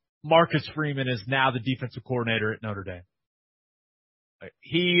Marcus Freeman is now the defensive coordinator at Notre Dame.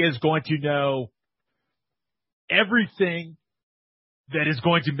 He is going to know everything that is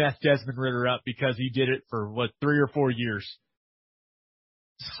going to mess Desmond Ridder up because he did it for, 3 or 4 years.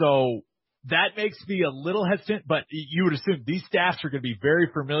 So that makes me a little hesitant, but you would assume these staffs are going to be very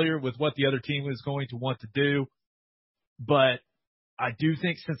familiar with what the other team is going to want to do. But I do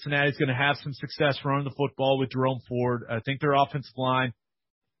think Cincinnati's going to have some success running the football with Jerome Ford. I think their offensive line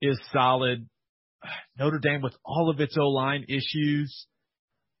is solid. Notre Dame, with all of its O-line issues,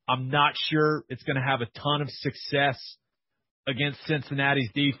 I'm not sure it's going to have a ton of success against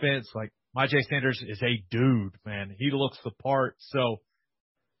Cincinnati's defense. Like, Myjai Sanders is a dude, man. He looks the part. So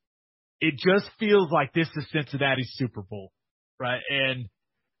it just feels like this is Cincinnati's Super Bowl, right? And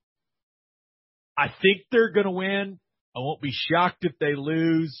I think they're going to win. I won't be shocked if they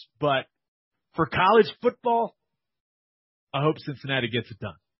lose. But for college football, I hope Cincinnati gets it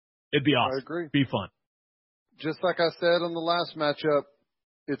done. It'd be awesome. I agree. Be fun. Just like I said on the last matchup,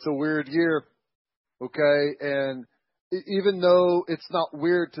 it's a weird year, okay? And even though it's not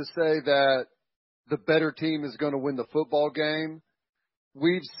weird to say that the better team is going to win the football game,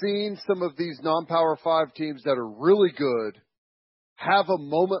 we've seen some of these non-Power 5 teams that are really good have a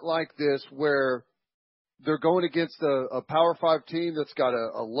moment like this where they're going against a Power 5 team that's got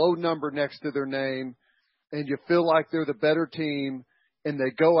a low number next to their name, and you feel like they're the better team, and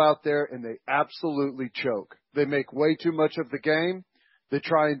they go out there and they absolutely choke. They make way too much of the game. They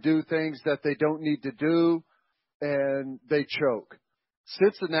try and do things that they don't need to do, and they choke.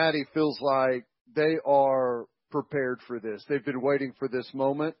 Cincinnati feels like they are prepared for this. They've been waiting for this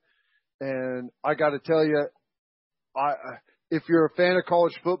moment. And I got to tell you, if you're a fan of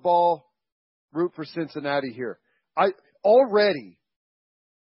college football, root for Cincinnati here. Already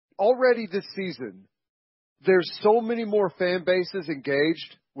this season, there's so many more fan bases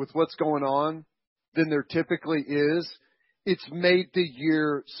engaged with what's going on than there typically is. It's made the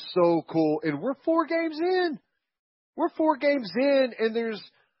year so cool. And we're 4 games in. And there's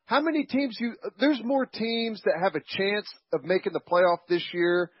how many teams there's more teams that have a chance of making the playoff this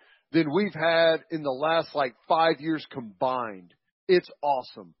year than we've had in the last 5 years combined. It's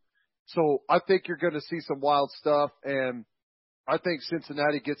awesome. So I think you're going to see some wild stuff, and I think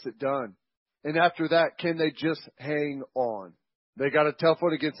Cincinnati gets it done. And after that, can they just hang on? They got a tough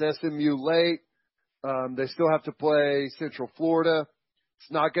one against SMU late. They still have to play Central Florida.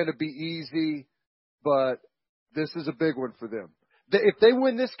 It's not going to be easy, but this is a big one for them. If they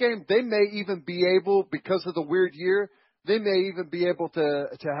win this game, they may even be able, because of the weird year, they may even be able to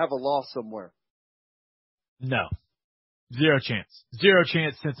have a loss somewhere. No. Zero chance. Zero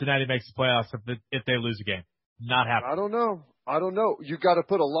chance Cincinnati makes the playoffs if they lose a game. Not happening. I don't know. You got to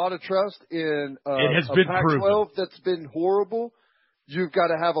put a lot of trust in it has been Pac-12 proven. That's been horrible. You've got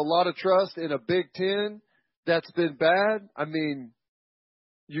to have a lot of trust in a Big Ten that's been bad. I mean,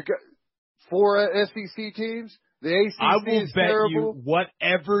 you got 4 SEC teams. The ACC I will is bet terrible. you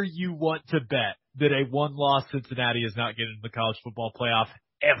whatever you want to bet that a one-loss Cincinnati is not getting to the college football playoff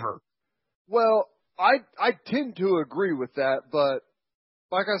ever. Well, I tend to agree with that, but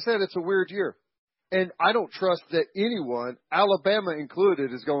like I said, it's a weird year. And I don't trust that anyone, Alabama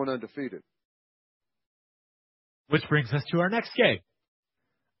included, is going undefeated. Which brings us to our next game.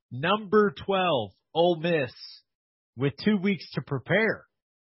 Number 12, Ole Miss, with 2 weeks to prepare,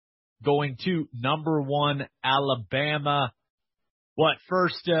 going to number 1, Alabama. What,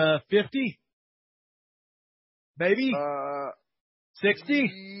 first 50? Maybe?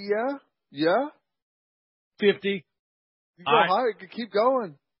 60? Yeah. 50? You go high, keep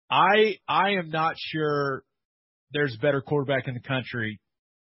going. I am not sure there's a better quarterback in the country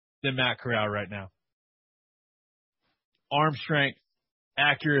than Matt Corral right now. Arm strength,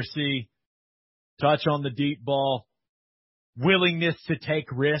 accuracy, touch on the deep ball, willingness to take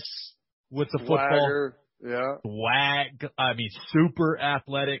risks with the football. Yeah. Swag. I mean, super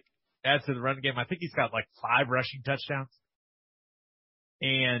athletic. Adds to the running game. I think he's got like 5 rushing touchdowns.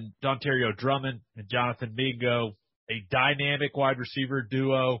 And Dontario Drummond and Jonathan Mingo, a dynamic wide receiver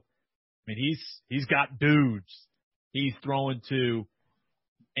duo. I mean, he's got dudes he's throwing to.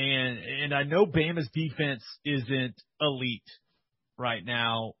 And I know Bama's defense isn't elite right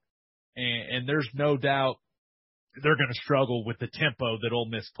now. And there's no doubt they're going to struggle with the tempo that Ole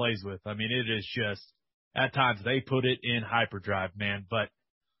Miss plays with. I mean, it is just, at times they put it in hyperdrive, man. But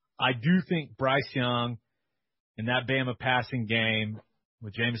I do think Bryce Young and that Bama passing game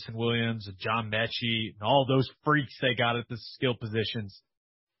with Jameson Williams and John Mechie and all those freaks they got at the skill positions,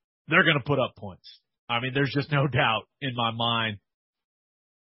 they're going to put up points. I mean, there's just no doubt in my mind.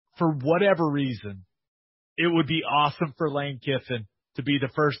 For whatever reason, it would be awesome for Lane Kiffin to be the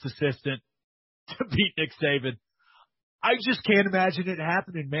first assistant to beat Nick Saban. I just can't imagine it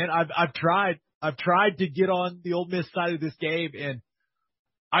happening, man. I've tried to get on the Ole Miss side of this game, and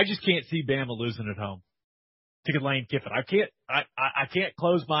I just can't see Bama losing at home to Lane Kiffin. I can't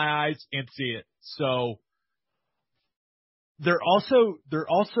close my eyes and see it. So there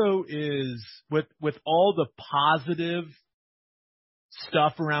also is with all the positive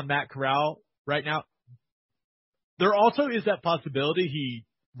stuff around Matt Corral right now, there also is that possibility he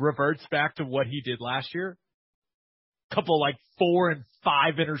reverts back to what he did last year. Couple like 4 and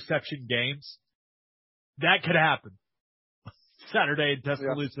 5 interception games. That could happen Saturday in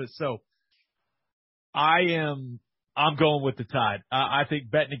Tuscaloosa. Yeah. So I'm going with the Tide. I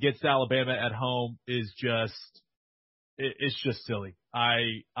think betting against Alabama at home is it's just silly.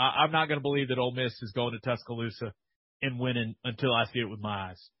 I'm not going to believe that Ole Miss is going to Tuscaloosa and winning until I see it with my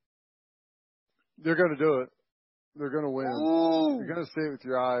eyes. They're going to do it. They're going to win. Ooh. You're going to see it with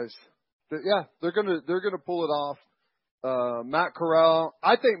your eyes. Yeah, they're going to pull it off. Matt Corral.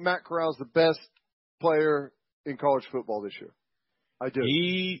 I think Matt Corral is the best player in college football this year. I do.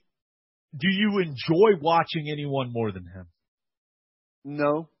 Do you enjoy watching anyone more than him?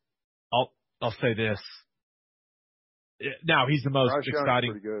 No. I'll say this. Now he's the most Bryce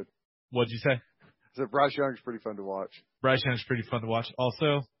exciting. Young's pretty good. What'd you say? So Bryce Young's pretty fun to watch. Bryce Young's pretty fun to watch.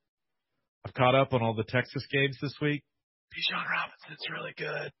 Also, I've caught up on all the Texas games this week. Bijan Robinson's really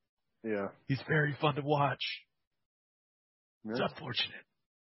good. Yeah. He's very fun to watch. Yeah. It's unfortunate.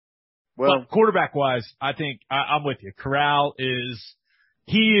 Well, quarterback-wise, I think I'm with you. Corral is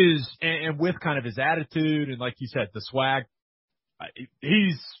and with kind of his attitude and like you said, the swag,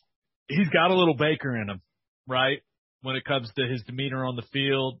 he's got a little Baker in him, right? When it comes to his demeanor on the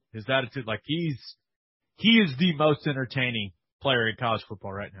field, his attitude, like he is the most entertaining player in college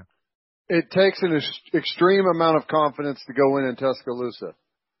football right now. It takes an extreme amount of confidence to go in Tuscaloosa.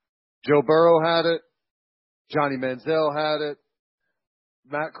 Joe Burrow had it. Johnny Manziel had it.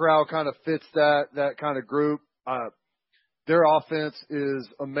 Matt Corral kind of fits that kind of group. Their offense is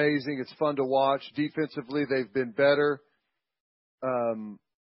amazing. It's fun to watch. Defensively, they've been better.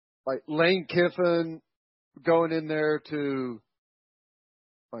 Like Lane Kiffin going in there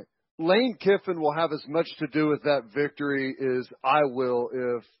Lane Kiffin will have as much to do with that victory as I will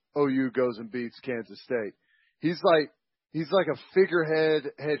if OU goes and beats Kansas State. He's like a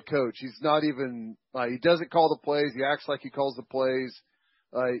figurehead head coach. He's not even he doesn't call the plays. He acts like he calls the plays.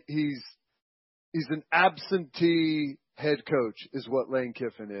 He's an absentee head coach is what Lane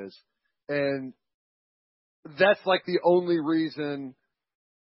Kiffin is. And that's like the only reason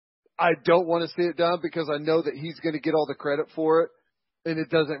I don't want to see it done, because I know that he's going to get all the credit for it, and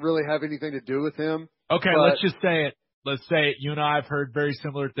it doesn't really have anything to do with him. Okay, let's just say it. Let's say it. You and I have heard very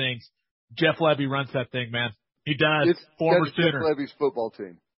similar things. Jeff Lebby runs that thing, man. He does. It's former Sooner. Jeff Lebby's football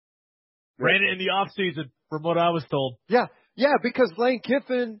team. Ran it in the offseason, from what I was told. Yeah, because Lane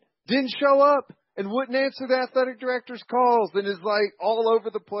Kiffin didn't show up and wouldn't answer the athletic director's calls and is like all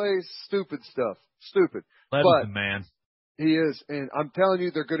over the place. Stupid stuff. Stupid. Lebby's the man. He is. And I'm telling you,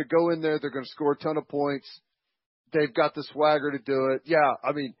 they're going to go in there. They're going to score a ton of points. They've got the swagger to do it. Yeah,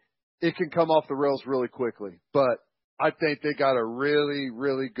 I mean, it can come off the rails really quickly. But I think they got a really,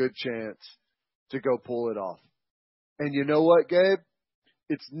 really good chance to go pull it off. And you know what, Gabe?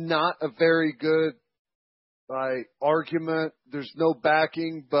 It's not a very good argument. There's no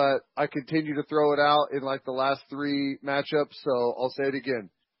backing, but I continue to throw it out in like the last 3 matchups. So I'll say it again.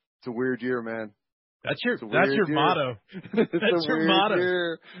 It's a weird year, man. That's your motto. That's your motto.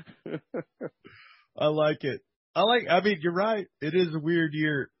 Year. I like it. I mean, you're right. It is a weird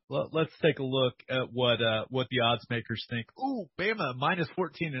year. Let's take a look at what the odds makers think. Ooh, Bama minus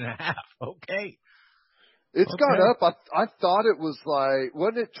 14.5. Okay. It's gone up. I thought it was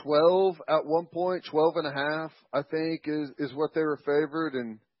wasn't it 12 at one point? 12.5, I think, is what they were favored.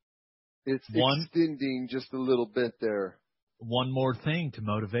 And It's extending just a little bit there. One more thing to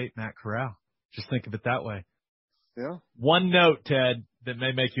motivate Matt Corral. Just think of it that way. Yeah. One note, Ted, that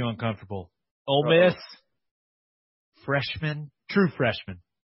may make you uncomfortable. Ole Miss, true freshman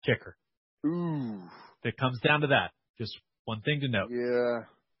kicker. Ooh. If it comes down to that, just one thing to note. Yeah.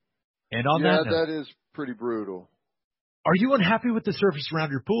 And on that note, that is pretty brutal. Are you unhappy with the surface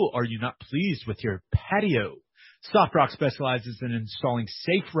around your pool? Are you not pleased with your patio? Soft Rock specializes in installing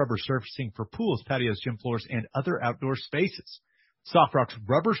safe rubber surfacing for pools, patios, gym floors, and other outdoor spaces. Soft Rock's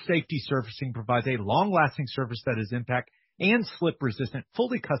rubber safety surfacing provides a long-lasting surface that is impact and slip-resistant,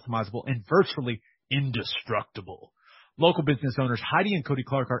 fully customizable, and virtually indestructible. Local business owners Heidi and Cody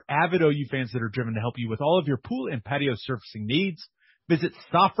Clark are avid OU fans that are driven to help you with all of your pool and patio surfacing needs. Visit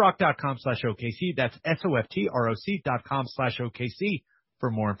softrock.com/OKC. That's SOFTROC.com/OKC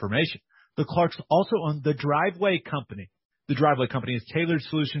for more information. The Clarks also own The Driveway Company. The Driveway Company has tailored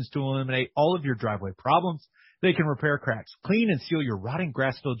solutions to eliminate all of your driveway problems. They can repair cracks, clean and seal your rotting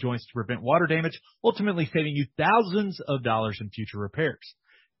grass-filled joints to prevent water damage, ultimately saving you thousands of dollars in future repairs.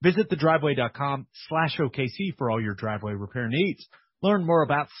 Visit thedriveway.com/OKC for all your driveway repair needs. Learn more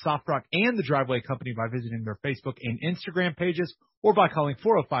about Soft Rock and The Driveway Company by visiting their Facebook and Instagram pages or by calling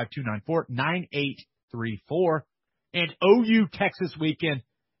 405-294-9834. And OU Texas weekend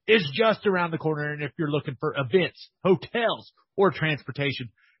is just around the corner, and if you're looking for events, hotels, or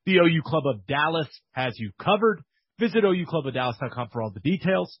transportation, the OU Club of Dallas has you covered. Visit OUClubofDallas.com for all the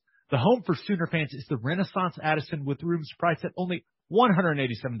details. The home for Sooner fans is the Renaissance Addison with rooms priced at only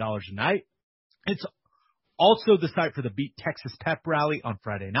 $187 a night. It's also the site for the Beat Texas Pep Rally on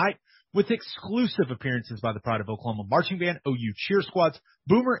Friday night, with exclusive appearances by the Pride of Oklahoma Marching Band, OU Cheer Squads,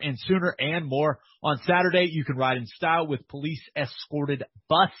 Boomer and Sooner, and more. On Saturday, you can ride in style with police-escorted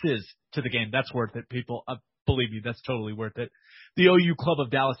buses to the game. That's worth it, people. Believe me, that's totally worth it. The OU Club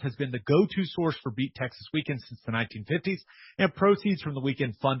of Dallas has been the go-to source for Beat Texas Weekend since the 1950s, and proceeds from the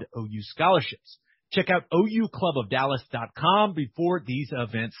weekend fund OU scholarships. Check out OUClubofDallas.com before these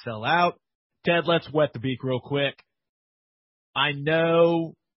events sell out. Ted, let's wet the beak real quick. I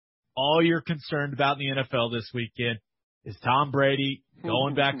know all you're concerned about in the NFL this weekend is Tom Brady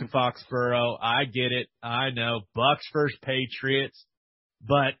going back to Foxborough. I get it. I know. Bucks versus Patriots.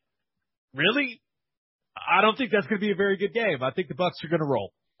 But really, I don't think that's going to be a very good game. I think the Bucks are going to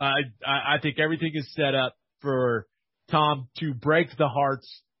roll. I think everything is set up for Tom to break the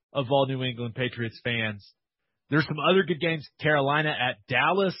hearts of all New England Patriots fans. There's some other good games. Carolina at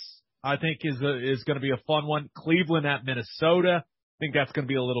Dallas, I think, is going to be a fun one. Cleveland at Minnesota. I think that's going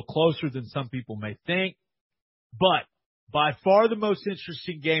to be a little closer than some people may think. But by far the most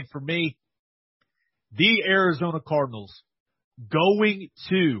interesting game for me, the Arizona Cardinals going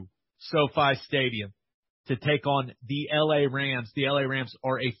to SoFi Stadium to take on the LA Rams. The LA Rams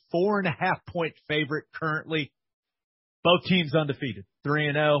are a 4.5-point favorite currently. Both teams undefeated,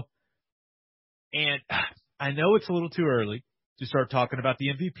 3-0. And I know it's a little too early to start talking about the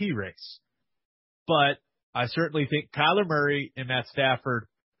MVP race, but I certainly think Kyler Murray and Matt Stafford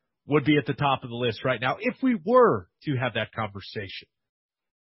would be at the top of the list right now if we were to have that conversation.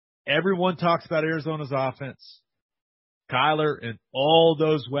 Everyone talks about Arizona's offense. Kyler and all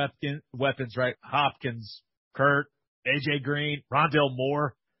those weapons, right? Hopkins, Kurt, A.J. Green, Rondale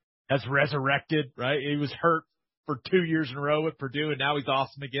Moore has resurrected, right? He was hurt for 2 years in a row at Purdue, and now he's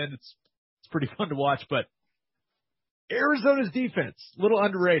awesome again. It's pretty fun to watch, but Arizona's defense, a little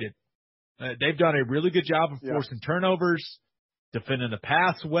underrated. They've done a really good job of forcing turnovers, defending the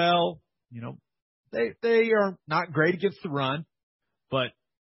pass well. You know, they are not great against the run, but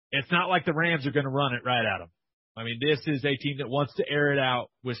it's not like the Rams are going to run it right at them. I mean, this is a team that wants to air it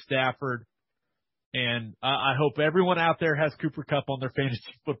out with Stafford, and I hope everyone out there has Cooper Kupp on their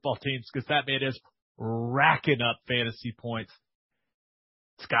fantasy football teams because that man is racking up fantasy points.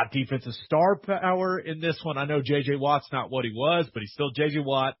 It's got defensive star power in this one. I know J.J. Watt's not what he was, but he's still J.J.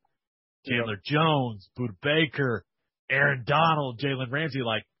 Watt, Chandler Jones, Budda Baker, Aaron Donald, Jalen Ramsey.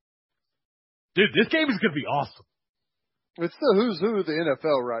 Like, dude, this game is going to be awesome. It's the who's who of the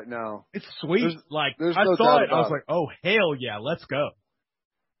NFL right now. It's sweet. There's I no saw doubt it. I was about like, oh, hell yeah, let's go.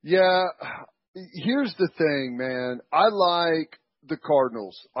 Yeah. Here's the thing, man. I like the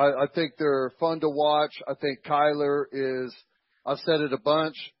Cardinals. I think they're fun to watch. I think Kyler is, I've said it a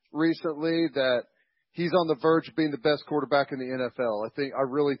bunch recently, that he's on the verge of being the best quarterback in the NFL. I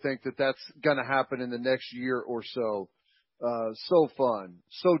really think that that's going to happen in the next year or so. So fun,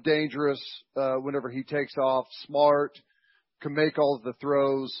 so dangerous whenever he takes off, smart, can make all of the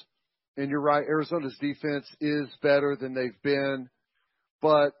throws. And you're right, Arizona's defense is better than they've been.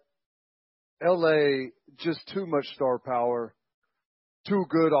 But LA, just too much star power. too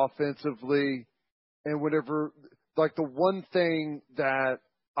good offensively. And whenever, like, the one thing that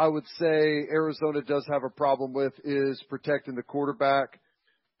I would say Arizona does have a problem with is protecting the quarterback,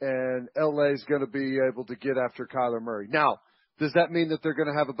 and LA is going to be able to get after Kyler Murray. Now, does that mean that they're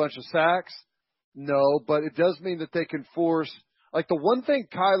going to have a bunch of sacks? No, but it does mean that they can force, like, the one thing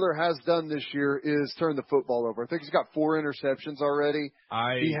Kyler has done this year is turn the football over. I think he's got 4 interceptions already.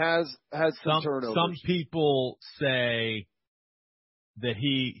 He has had some turnovers. Some people say that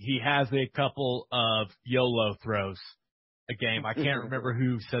he has a couple of YOLO throws a game. I can't remember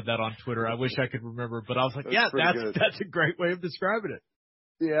who said that on Twitter. I wish I could remember, but I was like, that's a great way of describing it.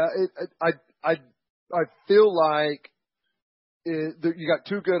 Yeah, I feel like you got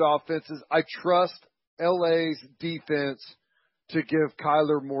 2 good offenses. I trust LA's defense to give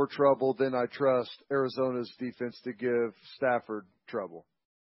Kyler more trouble than I trust Arizona's defense to give Stafford trouble.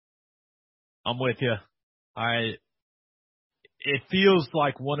 I'm with you. It feels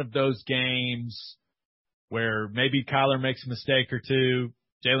like one of those games where maybe Kyler makes a mistake or two,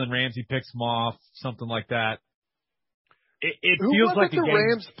 Jalen Ramsey picks him off, something like that. It feels like a game. The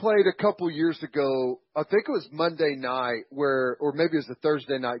Rams played a couple years ago. I think it was Monday night or maybe it was a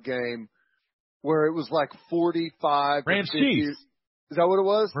Thursday night game where it was like 45. Rams Chiefs. Is that what it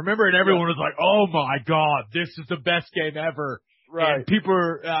was? Remember, and everyone was like, "Oh my God, this is the best game ever!" Right.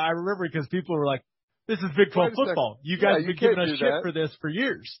 And I remember because people were like, "This is Big 12 football. You guys have been giving us shit for this for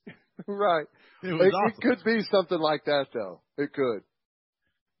years." Right. It was awesome. It could be something like that, though. It could.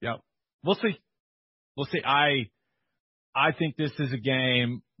 Yep. We'll see. I think this is a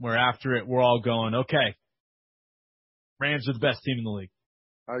game where after it, we're all going, okay, Rams are the best team in the league.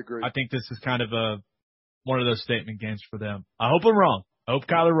 I agree. I think this is kind of one of those statement games for them. I hope I'm wrong. I hope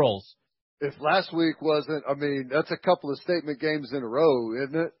Kyler rolls. If last week wasn't, I mean, that's a couple of statement games in a row,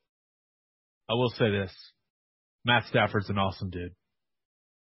 isn't it? I will say this. Matt Stafford's an awesome dude.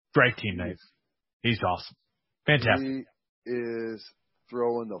 Great teammate. He's awesome. Fantastic. He is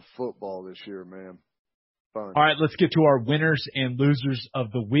throwing the football this year, man. Fun. All right, let's get to our winners and losers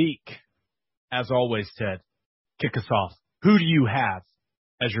of the week. As always, Ted, kick us off. Who do you have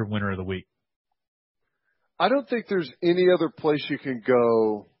as your winner of the week? I don't think there's any other place you can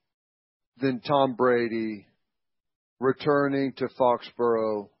go than Tom Brady returning to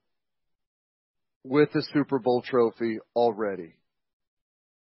Foxborough with a Super Bowl trophy already.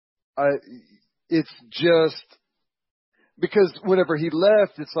 It's just because whenever he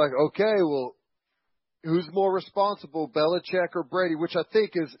left, it's like, okay, well, who's more responsible, Belichick or Brady? Which I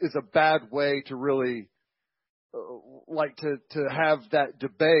think is a bad way to really to have that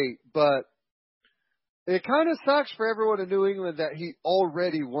debate. But it kind of sucks for everyone in New England that he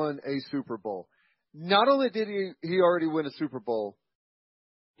already won a Super Bowl. Not only did he already win a Super Bowl,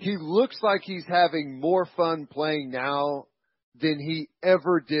 he looks like he's having more fun playing now than he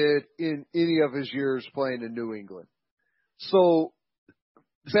ever did in any of his years playing in New England. So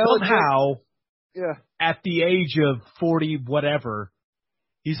somehow, yeah, at the age of 40, whatever,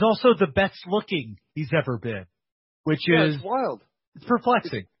 he's also the best looking he's ever been, which is it's wild. It's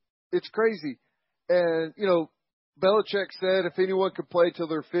perplexing. It's crazy. And, Belichick said if anyone could play till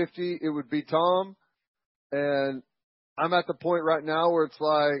they're 50, it would be Tom. And I'm at the point right now where it's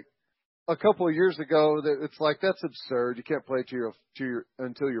like a couple of years ago that it's like, that's absurd. You can't play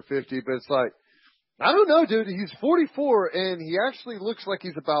until you're 50. But it's like, I don't know, dude. He's 44 and he actually looks like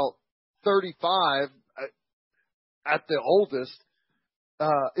he's about 35 at the oldest.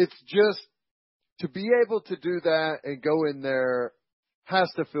 It's just to be able to do that and go in there has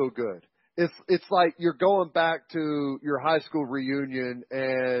to feel good. It's like you're going back to your high school reunion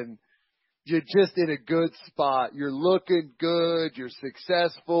and you're just in a good spot. You're looking good. You're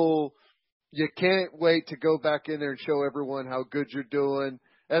successful. You can't wait to go back in there and show everyone how good you're doing.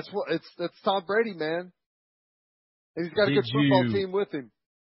 That's Tom Brady, man. And he's got a good football team with him.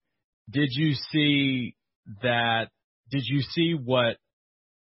 Did you see that? Did you see what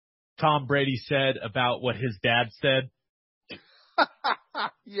Tom Brady said about what his dad said?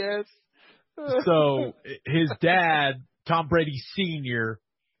 Yes. So his dad, Tom Brady Sr.,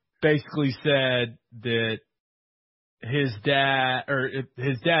 basically said that his dad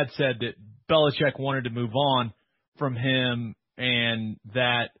said that Belichick wanted to move on from him and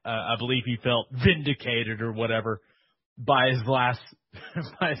that I believe he felt vindicated or whatever by his last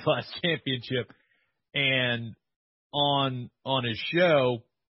championship. And on his show,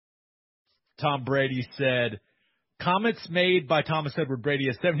 Tom Brady said, comments made by Thomas Edward Brady,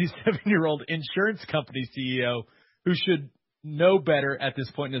 a 77-year-old insurance company CEO who should know better at this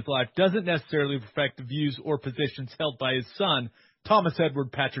point in his life, doesn't necessarily reflect the views or positions held by his son, Thomas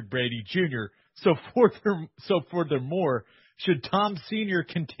Edward Patrick Brady Jr. So furthermore, should Tom Sr.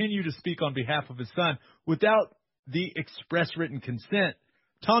 continue to speak on behalf of his son without the express written consent,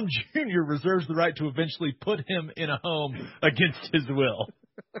 Tom Jr. reserves the right to eventually put him in a home against his will.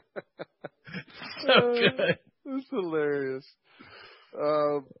 So good. It's hilarious.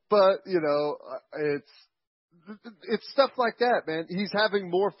 But, it's stuff like that, man. He's having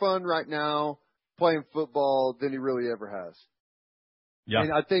more fun right now playing football than he really ever has. Yeah.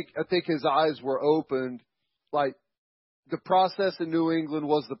 And I think his eyes were opened. Like, the process in New England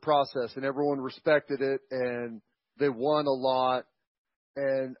was the process, and everyone respected it, and they won a lot.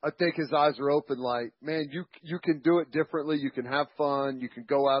 And I think his eyes are open like, man, you can do it differently. You can have fun. You can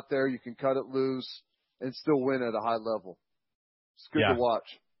go out there. You can cut it loose and still win at a high level. It's good to watch.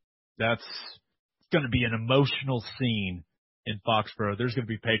 That's going to be an emotional scene in Foxborough. There's going to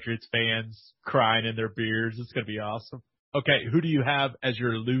be Patriots fans crying in their beers. It's going to be awesome. Okay, who do you have as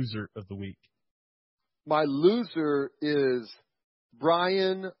your loser of the week? My loser is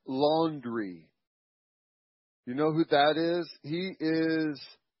Brian Laundrie. You know who that is? He is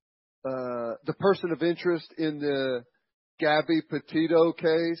the person of interest in the Gabby Petito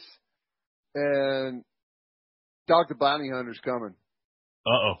case, and Dog the Bounty Hunter's coming.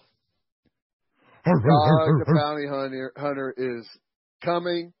 Uh-oh. Dog the Bounty Hunter is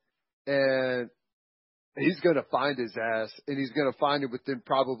coming, and he's going to find his ass, and he's going to find him within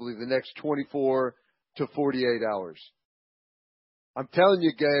probably the next 24 to 48 hours. I'm telling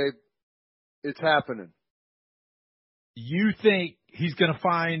you, Gabe, it's happening. You think he's going to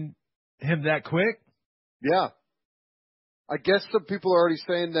find him that quick? Yeah. I guess some people are already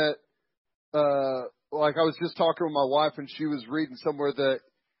saying that, like I was just talking with my wife and she was reading somewhere that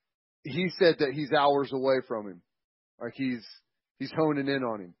he said that he's hours away from him. Like he's honing in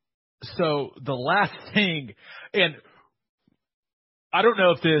on him. So the last thing, and I don't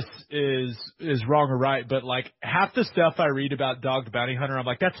know if this is wrong or right, but like half the stuff I read about Dog the Bounty Hunter, I'm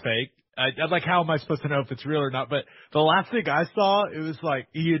like, that's fake. I'm like, how am I supposed to know if it's real or not? But the last thing I saw, it was like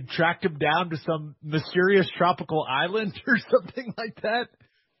he had tracked him down to some mysterious tropical island or something like that.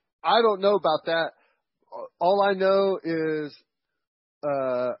 I don't know about that. All I know is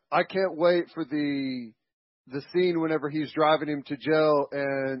I can't wait for the scene whenever he's driving him to jail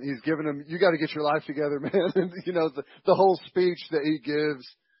and he's giving him, you got to get your life together, man. And, the whole speech that he gives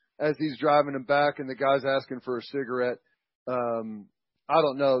as he's driving him back and the guy's asking for a cigarette. I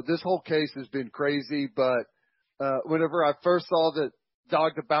don't know. This whole case has been crazy, but whenever I first saw that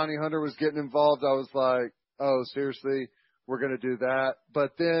Dog the Bounty Hunter was getting involved, I was like, oh, seriously, we're going to do that.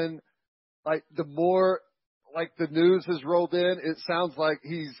 But then, like, the more, like, the news has rolled in, it sounds like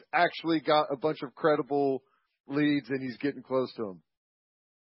he's actually got a bunch of credible leads and he's getting close to them.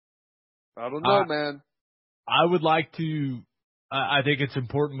 I don't know, man. I would like to, I think it's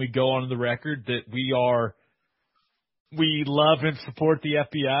important we go on the record that we love and support the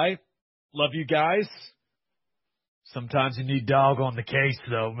FBI. Love you guys. Sometimes you need dog on the case,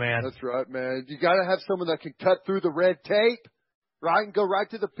 though, man. That's right, man. You got to have someone that can cut through the red tape, right, and go right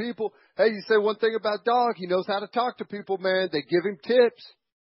to the people. Hey, you say one thing about Dog. He knows how to talk to people, man. They give him tips.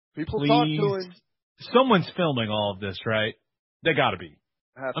 People talk to him. Someone's filming all of this, right? They got to be.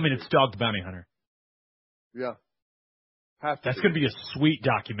 It's Dog the Bounty Hunter. Yeah. That's going to be a sweet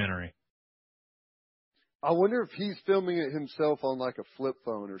documentary. I wonder if he's filming it himself on like a flip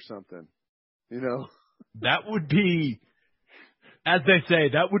phone or something, That would be, as they say,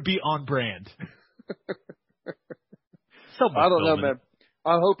 that would be on brand. I don't know, man.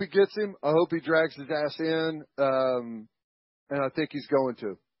 I hope he gets him. I hope he drags his ass in. And I think he's going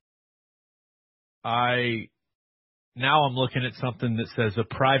to. Now I'm looking at something that says a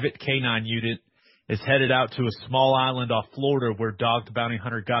private canine unit is headed out to a small island off Florida where Dog the Bounty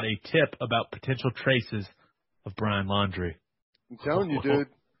Hunter got a tip about potential traces of Brian Laundrie. I'm telling you, dude.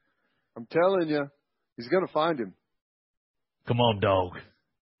 I'm telling you. He's going to find him. Come on, Dog.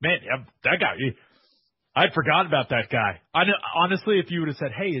 Man, that guy, I'd forgotten about that guy. I know, honestly, if you would have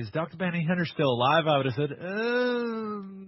said, hey, is Dr. Bounty Hunter still alive? I would have said,